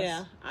 which was nice.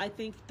 Yeah, I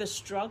think the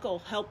struggle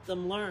helped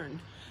them learn.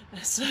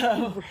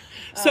 So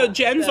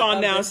Jen's on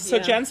now. So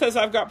Jen says,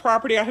 I've got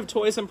property, I have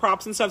toys and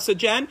props and stuff. So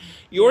Jen,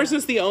 yours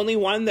is the only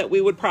one that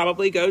we would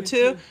probably go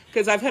to,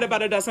 because I've had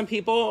about a dozen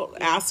people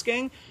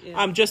asking,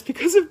 just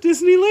because of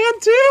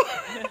Disneyland too.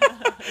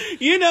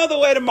 You know the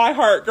way to my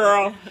heart,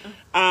 girl.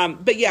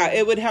 But yeah,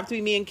 it would have to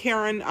be me and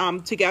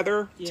Karen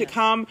together to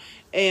come,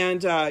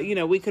 and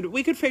we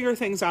could figure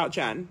things out,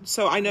 Jen.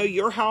 So I know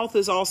your health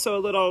is also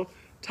a little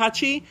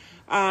touchy.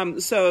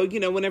 So,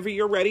 whenever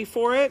you're ready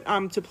for it,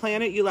 to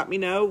plan it, you let me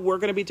know. We're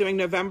going to be doing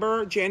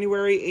November,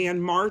 January,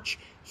 and March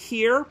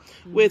here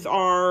with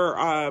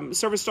our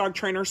Service Dog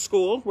Trainer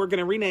School. We're going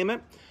to rename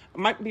it. I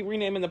might be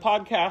renaming the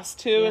podcast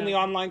too in the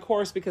online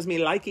course, because me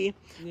likey.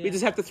 We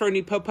just have to throw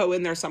new popo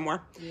in there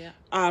somewhere.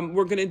 Yeah.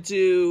 We're going to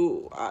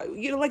do,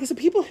 like I said,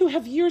 people who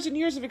have years and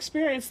years of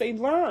experience, they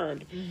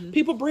learned. Mm-hmm.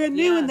 People brand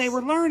new and they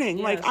were learning.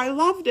 Yes. Like, I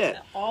loved it.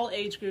 All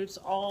age groups,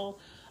 all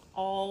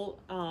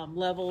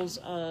levels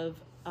of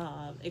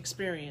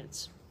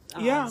experience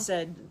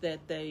said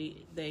that they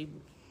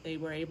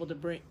were able to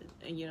bring,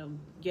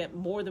 get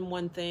more than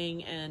one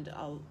thing, and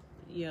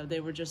they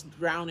were just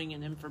drowning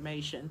in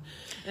information,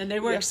 and they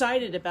were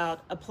excited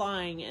about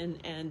applying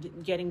and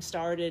getting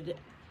started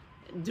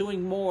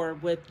doing more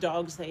with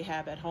dogs they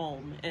have at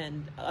home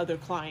and other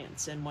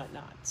clients and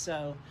whatnot.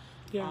 So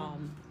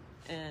and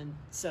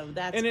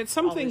it's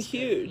something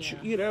huge.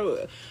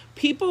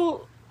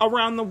 People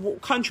around the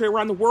country,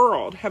 around the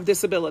world, have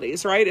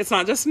disabilities, right? It's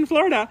not just in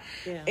Florida.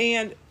 Yeah.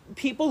 And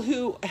people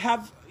who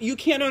you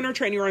can't own or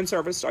train your own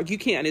service dog. You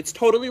can. It's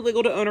totally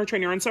legal to own or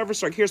train your own service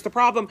dog. Here's the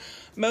problem.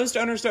 Most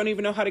owners don't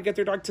even know how to get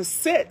their dog to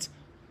sit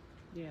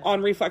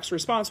on reflex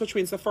response, which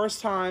means the first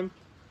time,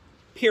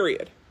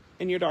 period.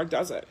 And your dog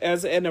does it,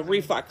 as in a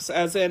reflex,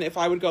 as in if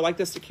I would go like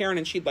this to Karen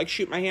and she'd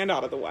shoot my hand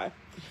out of the way.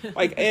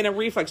 Like in a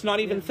reflex, not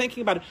even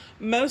thinking about it.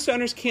 Most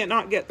owners can't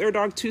not get their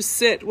dog to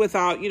sit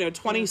without,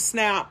 20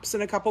 snaps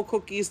and a couple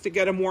cookies to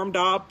get them warmed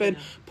up and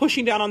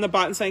pushing down on the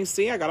butt and saying,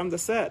 see, I got them to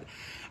sit.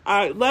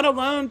 Let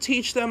alone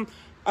teach them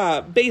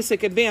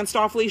basic, advanced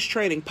off-leash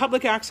training,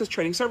 public access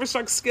training, service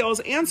dog skills,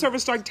 and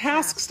service dog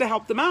tasks to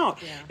help them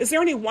out. Yeah. Is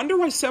there any wonder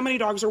why so many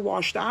dogs are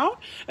washed out?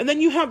 And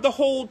then you have the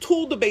whole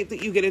tool debate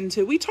that you get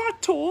into. We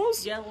talk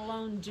tools. Let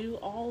alone do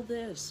all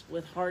this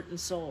with heart and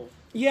soul.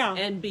 Yeah.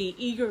 And be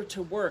eager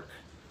to work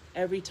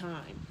every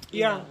time.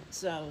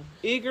 So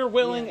eager,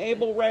 willing,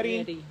 able,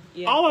 ready.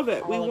 All of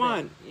it. We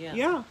want.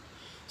 Yeah.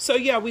 So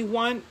we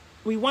want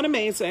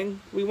amazing.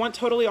 We want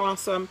totally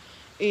awesome,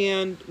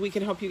 and we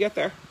can help you get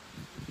there.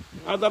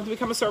 I'd love to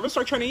become a service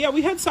dog trainer. Yeah,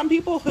 we had some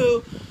people who,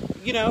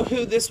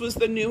 who this was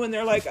the new, and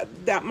they're like,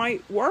 that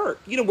might work.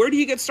 Where do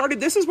you get started?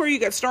 This is where you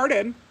get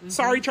started. Mm-hmm.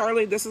 Sorry,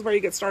 Charlie, this is where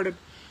you get started.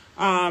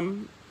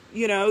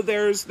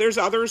 There's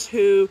others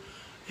who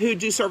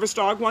do service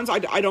dog ones.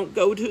 I don't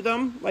go to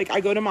them. I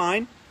go to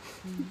mine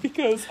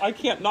because I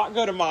can't not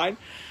go to mine.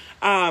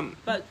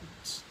 But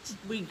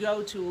we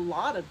go to a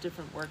lot of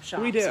different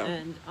workshops. We do.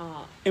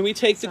 And we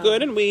take the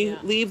good and we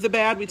leave the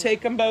bad. We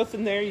take them both,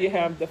 and there you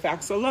have the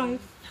facts of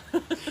life.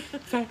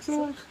 Facts of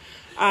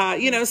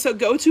life. So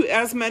go to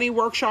as many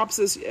workshops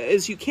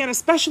as you can,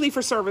 especially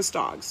for service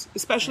dogs,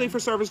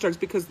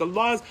 because the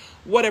laws,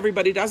 what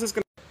everybody does is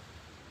going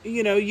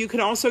to, you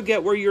can also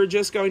get where you're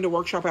just going to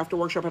workshop after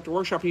workshop after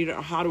workshop, and you don't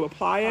know how to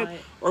apply it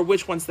or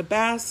which one's the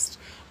best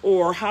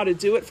or how to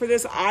do it for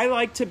this. I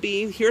like to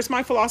here's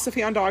my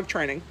philosophy on dog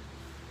training.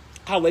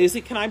 How lazy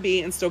can I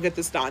be and still get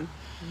this done?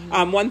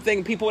 One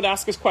thing people would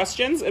ask us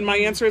questions, and my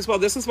answer is, well,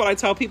 this is what I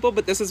tell people,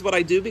 but this is what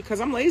I do because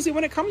I'm lazy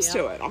when it comes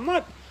to it.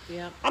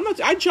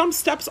 I jump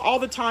steps all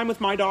the time with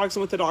my dogs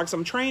and with the dogs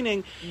I'm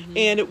training,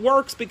 and it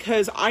works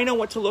because I know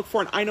what to look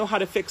for and I know how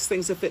to fix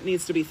things if it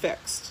needs to be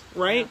fixed,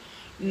 right?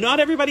 Not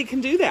everybody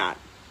can do that.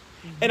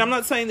 And I'm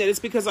not saying that it's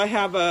because I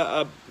have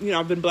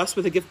I've been blessed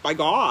with a gift by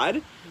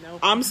God. Nope.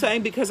 I'm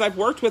saying because I've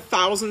worked with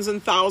thousands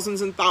and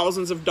thousands and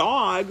thousands of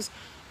dogs,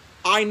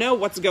 I know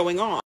what's going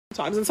on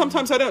sometimes. And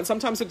sometimes I don't.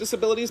 Sometimes the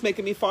disability is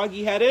making me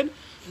foggy-headed.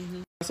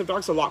 Aggressive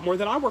dogs, a lot more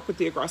than I work with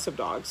the aggressive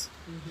dogs.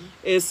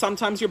 Is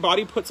sometimes your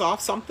body puts off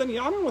something.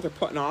 I don't know what they're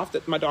putting off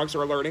that my dogs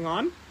are alerting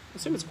on. I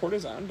assume it's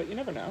cortisone, but you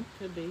never know.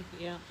 Could be,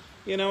 yeah.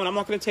 And I'm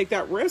not going to take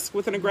that risk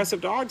with an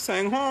aggressive dog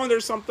saying, oh,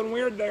 there's something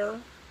weird there.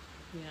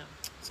 Yeah.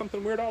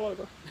 Something weird all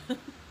over.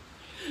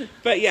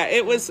 But yeah,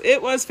 it was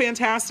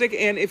fantastic.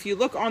 And if you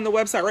look on the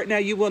website right now,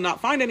 you will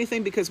not find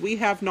anything because we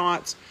have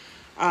not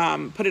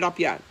put it up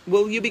yet.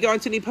 Will you be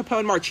going to NePoPo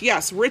in March?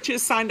 Yes, Rich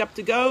is signed up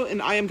to go,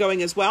 and I am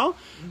going as well.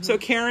 So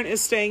Karen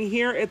is staying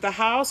here at the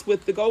house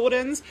with the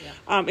Goldens,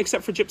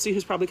 except for Gypsy,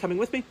 who's probably coming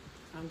with me.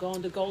 I'm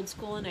going to Gold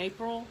School in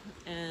April,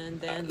 and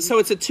then... so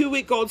it's a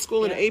 2-week Gold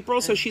School in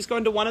April, so she's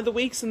going to one of the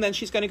weeks, and then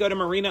she's going to go to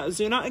Marina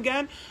Azuna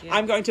again.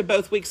 I'm going to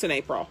both weeks in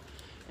April.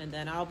 And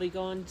then I'll be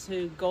going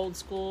to Gold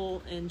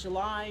School in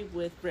July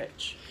with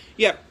Rich.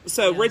 Yep.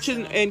 So Rich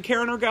and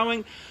Karen are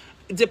going.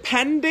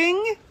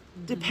 Depending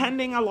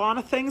a lot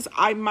of things,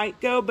 I might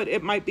go, but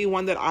it might be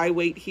one that I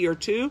wait here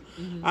too.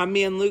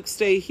 Me and Luke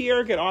stay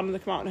here, get on to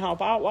come out and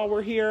help out while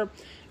we're here.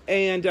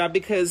 And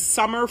because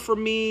summer for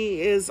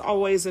me is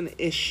always an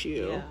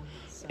issue. Yeah.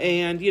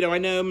 And, I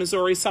know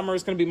Missouri summer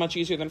is going to be much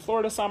easier than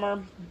Florida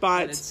summer,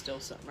 but it's still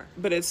summer.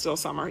 But it's still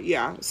summer,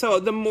 yeah. So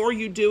the more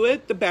you do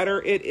it, the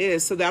better it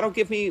is. So that'll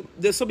give me,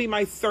 this will be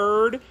my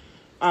third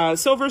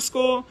Silver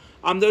School.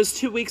 Those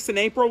 2 weeks in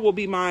April will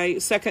be my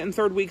second and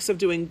third weeks of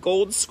doing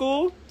Gold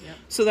School. Yep.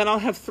 So then I'll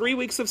have 3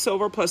 weeks of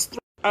Silver plus 3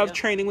 of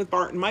training with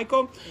Bart and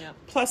Michael. Yep.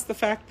 Plus the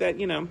fact that,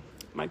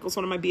 Michael's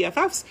one of my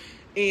BFFs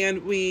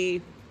and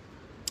we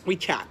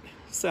chat.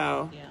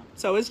 So... yeah.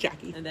 So is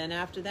Jackie. And then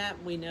after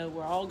that, we know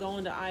we're all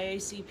going to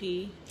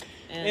IACP.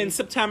 In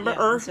September,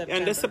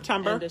 end of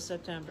September. End of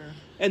September.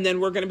 And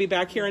then we're going to be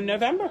back here in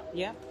November.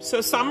 Yep.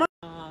 So summer.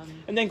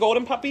 And then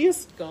Golden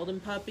Puppies. Golden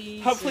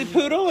Puppies. Hopefully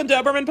Poodle and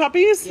Doberman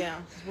Puppies. Yeah.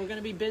 We're going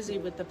to be busy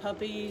with the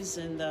puppies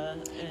and the...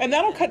 And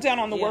that'll cut down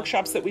on the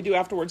workshops that we do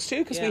afterwards, too,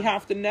 because we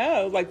have to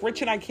know, like,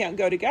 Rich and I can't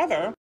go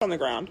together on the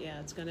ground. Yeah,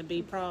 it's going to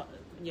be...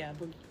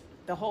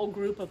 the whole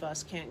group of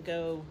us can't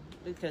go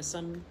because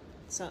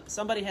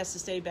somebody has to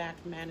stay back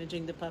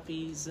managing the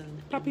puppies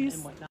and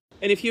whatnot.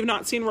 And if you've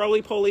not seen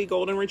roly-poly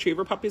golden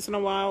retriever puppies in a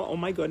while, oh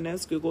my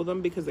goodness, Google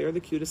them because they are the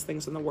cutest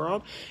things in the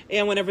world.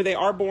 And whenever they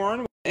are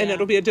born, and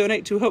it'll be a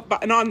Donate to Hope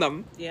button on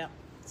them. Yeah.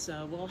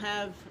 So we'll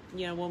have,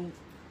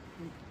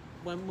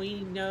 when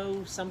we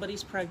know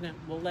somebody's pregnant,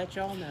 we'll let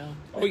y'all know.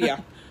 Oh,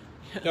 yeah.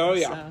 Oh,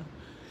 yeah.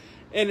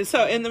 And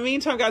so in the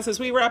meantime, guys, as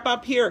we wrap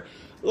up here,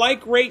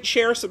 like, rate,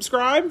 share,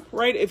 subscribe,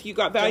 right? If you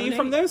got value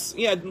from this,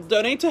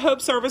 donate to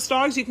Hope Service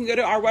Dogs. You can go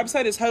to our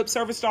website, is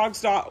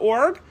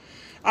hopeservicedogs.org.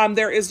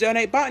 There is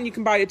donate button. You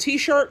can buy a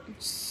t-shirt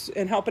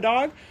and help a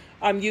dog.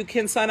 You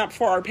can sign up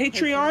for our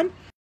Patreon.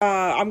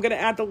 I'm going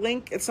to add the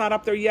link. It's not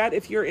up there yet.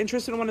 If you're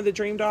interested in one of the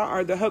Dream Dog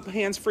or the Hope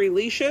hands-free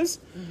leashes,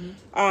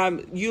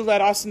 you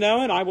let us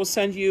know, and I will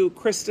send you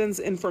Kristen's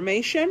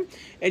information,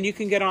 and you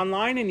can get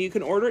online and you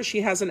can order it. She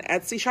has an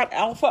Etsy shop,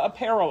 Alpha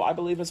Apparel, I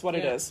believe is what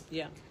it is.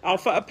 Yeah.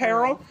 Alpha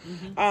Apparel.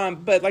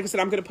 But like I said,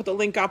 I'm going to put the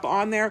link up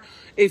on there.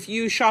 If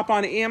you shop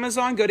on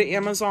Amazon, go to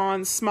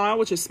Amazon Smile,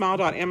 which is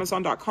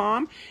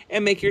smile.amazon.com,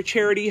 and make your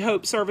charity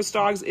Hope Service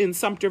Dogs in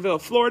Sumterville,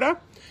 Florida.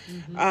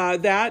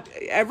 That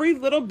every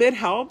little bit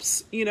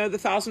helps. The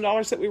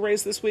 $1,000 that we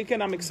raised this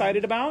weekend, I'm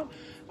excited about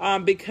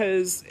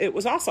because it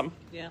was awesome.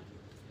 Yeah.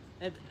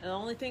 The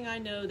only thing I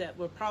know that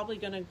we're probably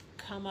going to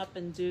come up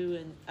and do,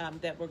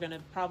 and that we're going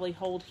to probably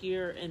hold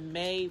here in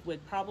May,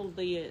 would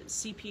probably a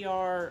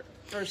CPR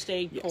first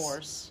aid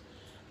course.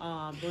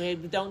 We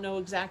don't know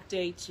exact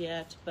dates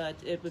yet, but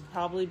it would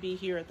probably be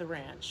here at the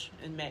ranch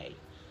in May.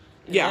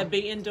 It'd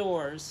be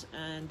indoors,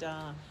 and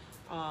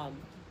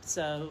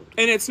and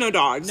it's no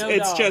dogs.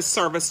 It's just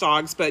service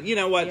dogs. But you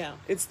know what? Yeah.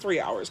 It's 3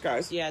 hours,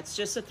 guys. Yeah, it's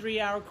just a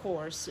 3-hour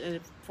course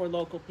for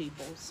local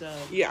people. So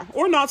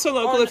or not so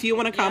local if you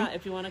want to come. Yeah,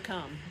 if you want to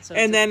come. So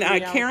and then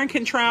Karen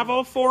can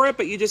travel for it,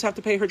 but you just have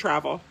to pay her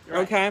travel.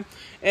 Right. Okay.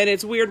 And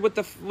it's weird with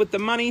the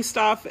money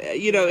stuff.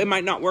 It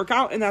might not work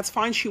out, and that's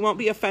fine. She won't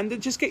be offended.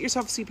 Just get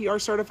yourself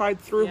CPR certified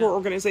through her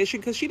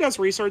organization because she does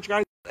research,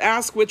 guys.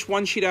 Ask which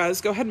one she does.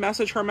 Go ahead and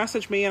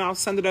message me, and I'll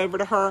send it over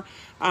to her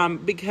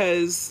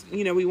because,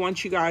 we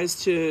want you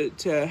guys to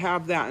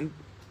have that and,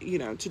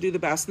 to do the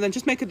best. And then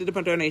just make a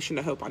donation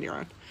to Hope on your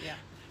own. Yeah.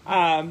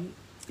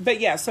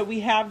 But, so we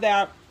have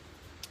that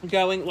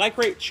going. Like,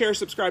 rate, share,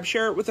 subscribe,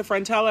 share it with a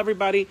friend. Tell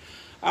everybody.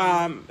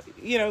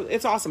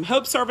 It's awesome.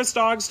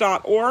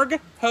 HopeServiceDogs.org.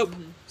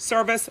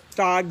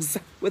 HopeServiceDogs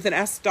with an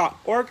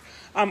S.org.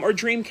 Or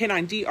Dream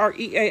K9,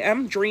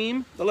 DREAM,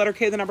 Dream, the letter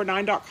K, the number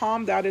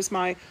 9.com. That is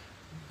my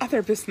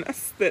other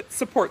business that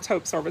supports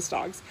Hope Service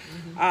Dogs.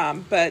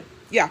 But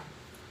yeah,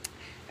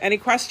 any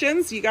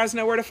questions? You guys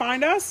know where to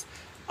find us.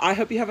 I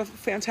hope you have a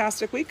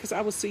fantastic week, because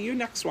I will see you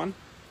next one.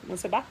 Want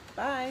to say bye?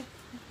 Bye.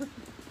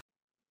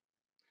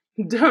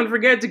 Don't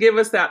forget to give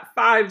us that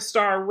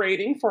 5-star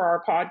rating for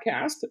our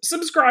podcast.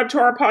 Subscribe to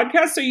our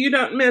podcast so you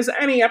don't miss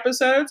any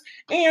episodes,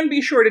 and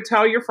be sure to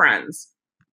tell your friends.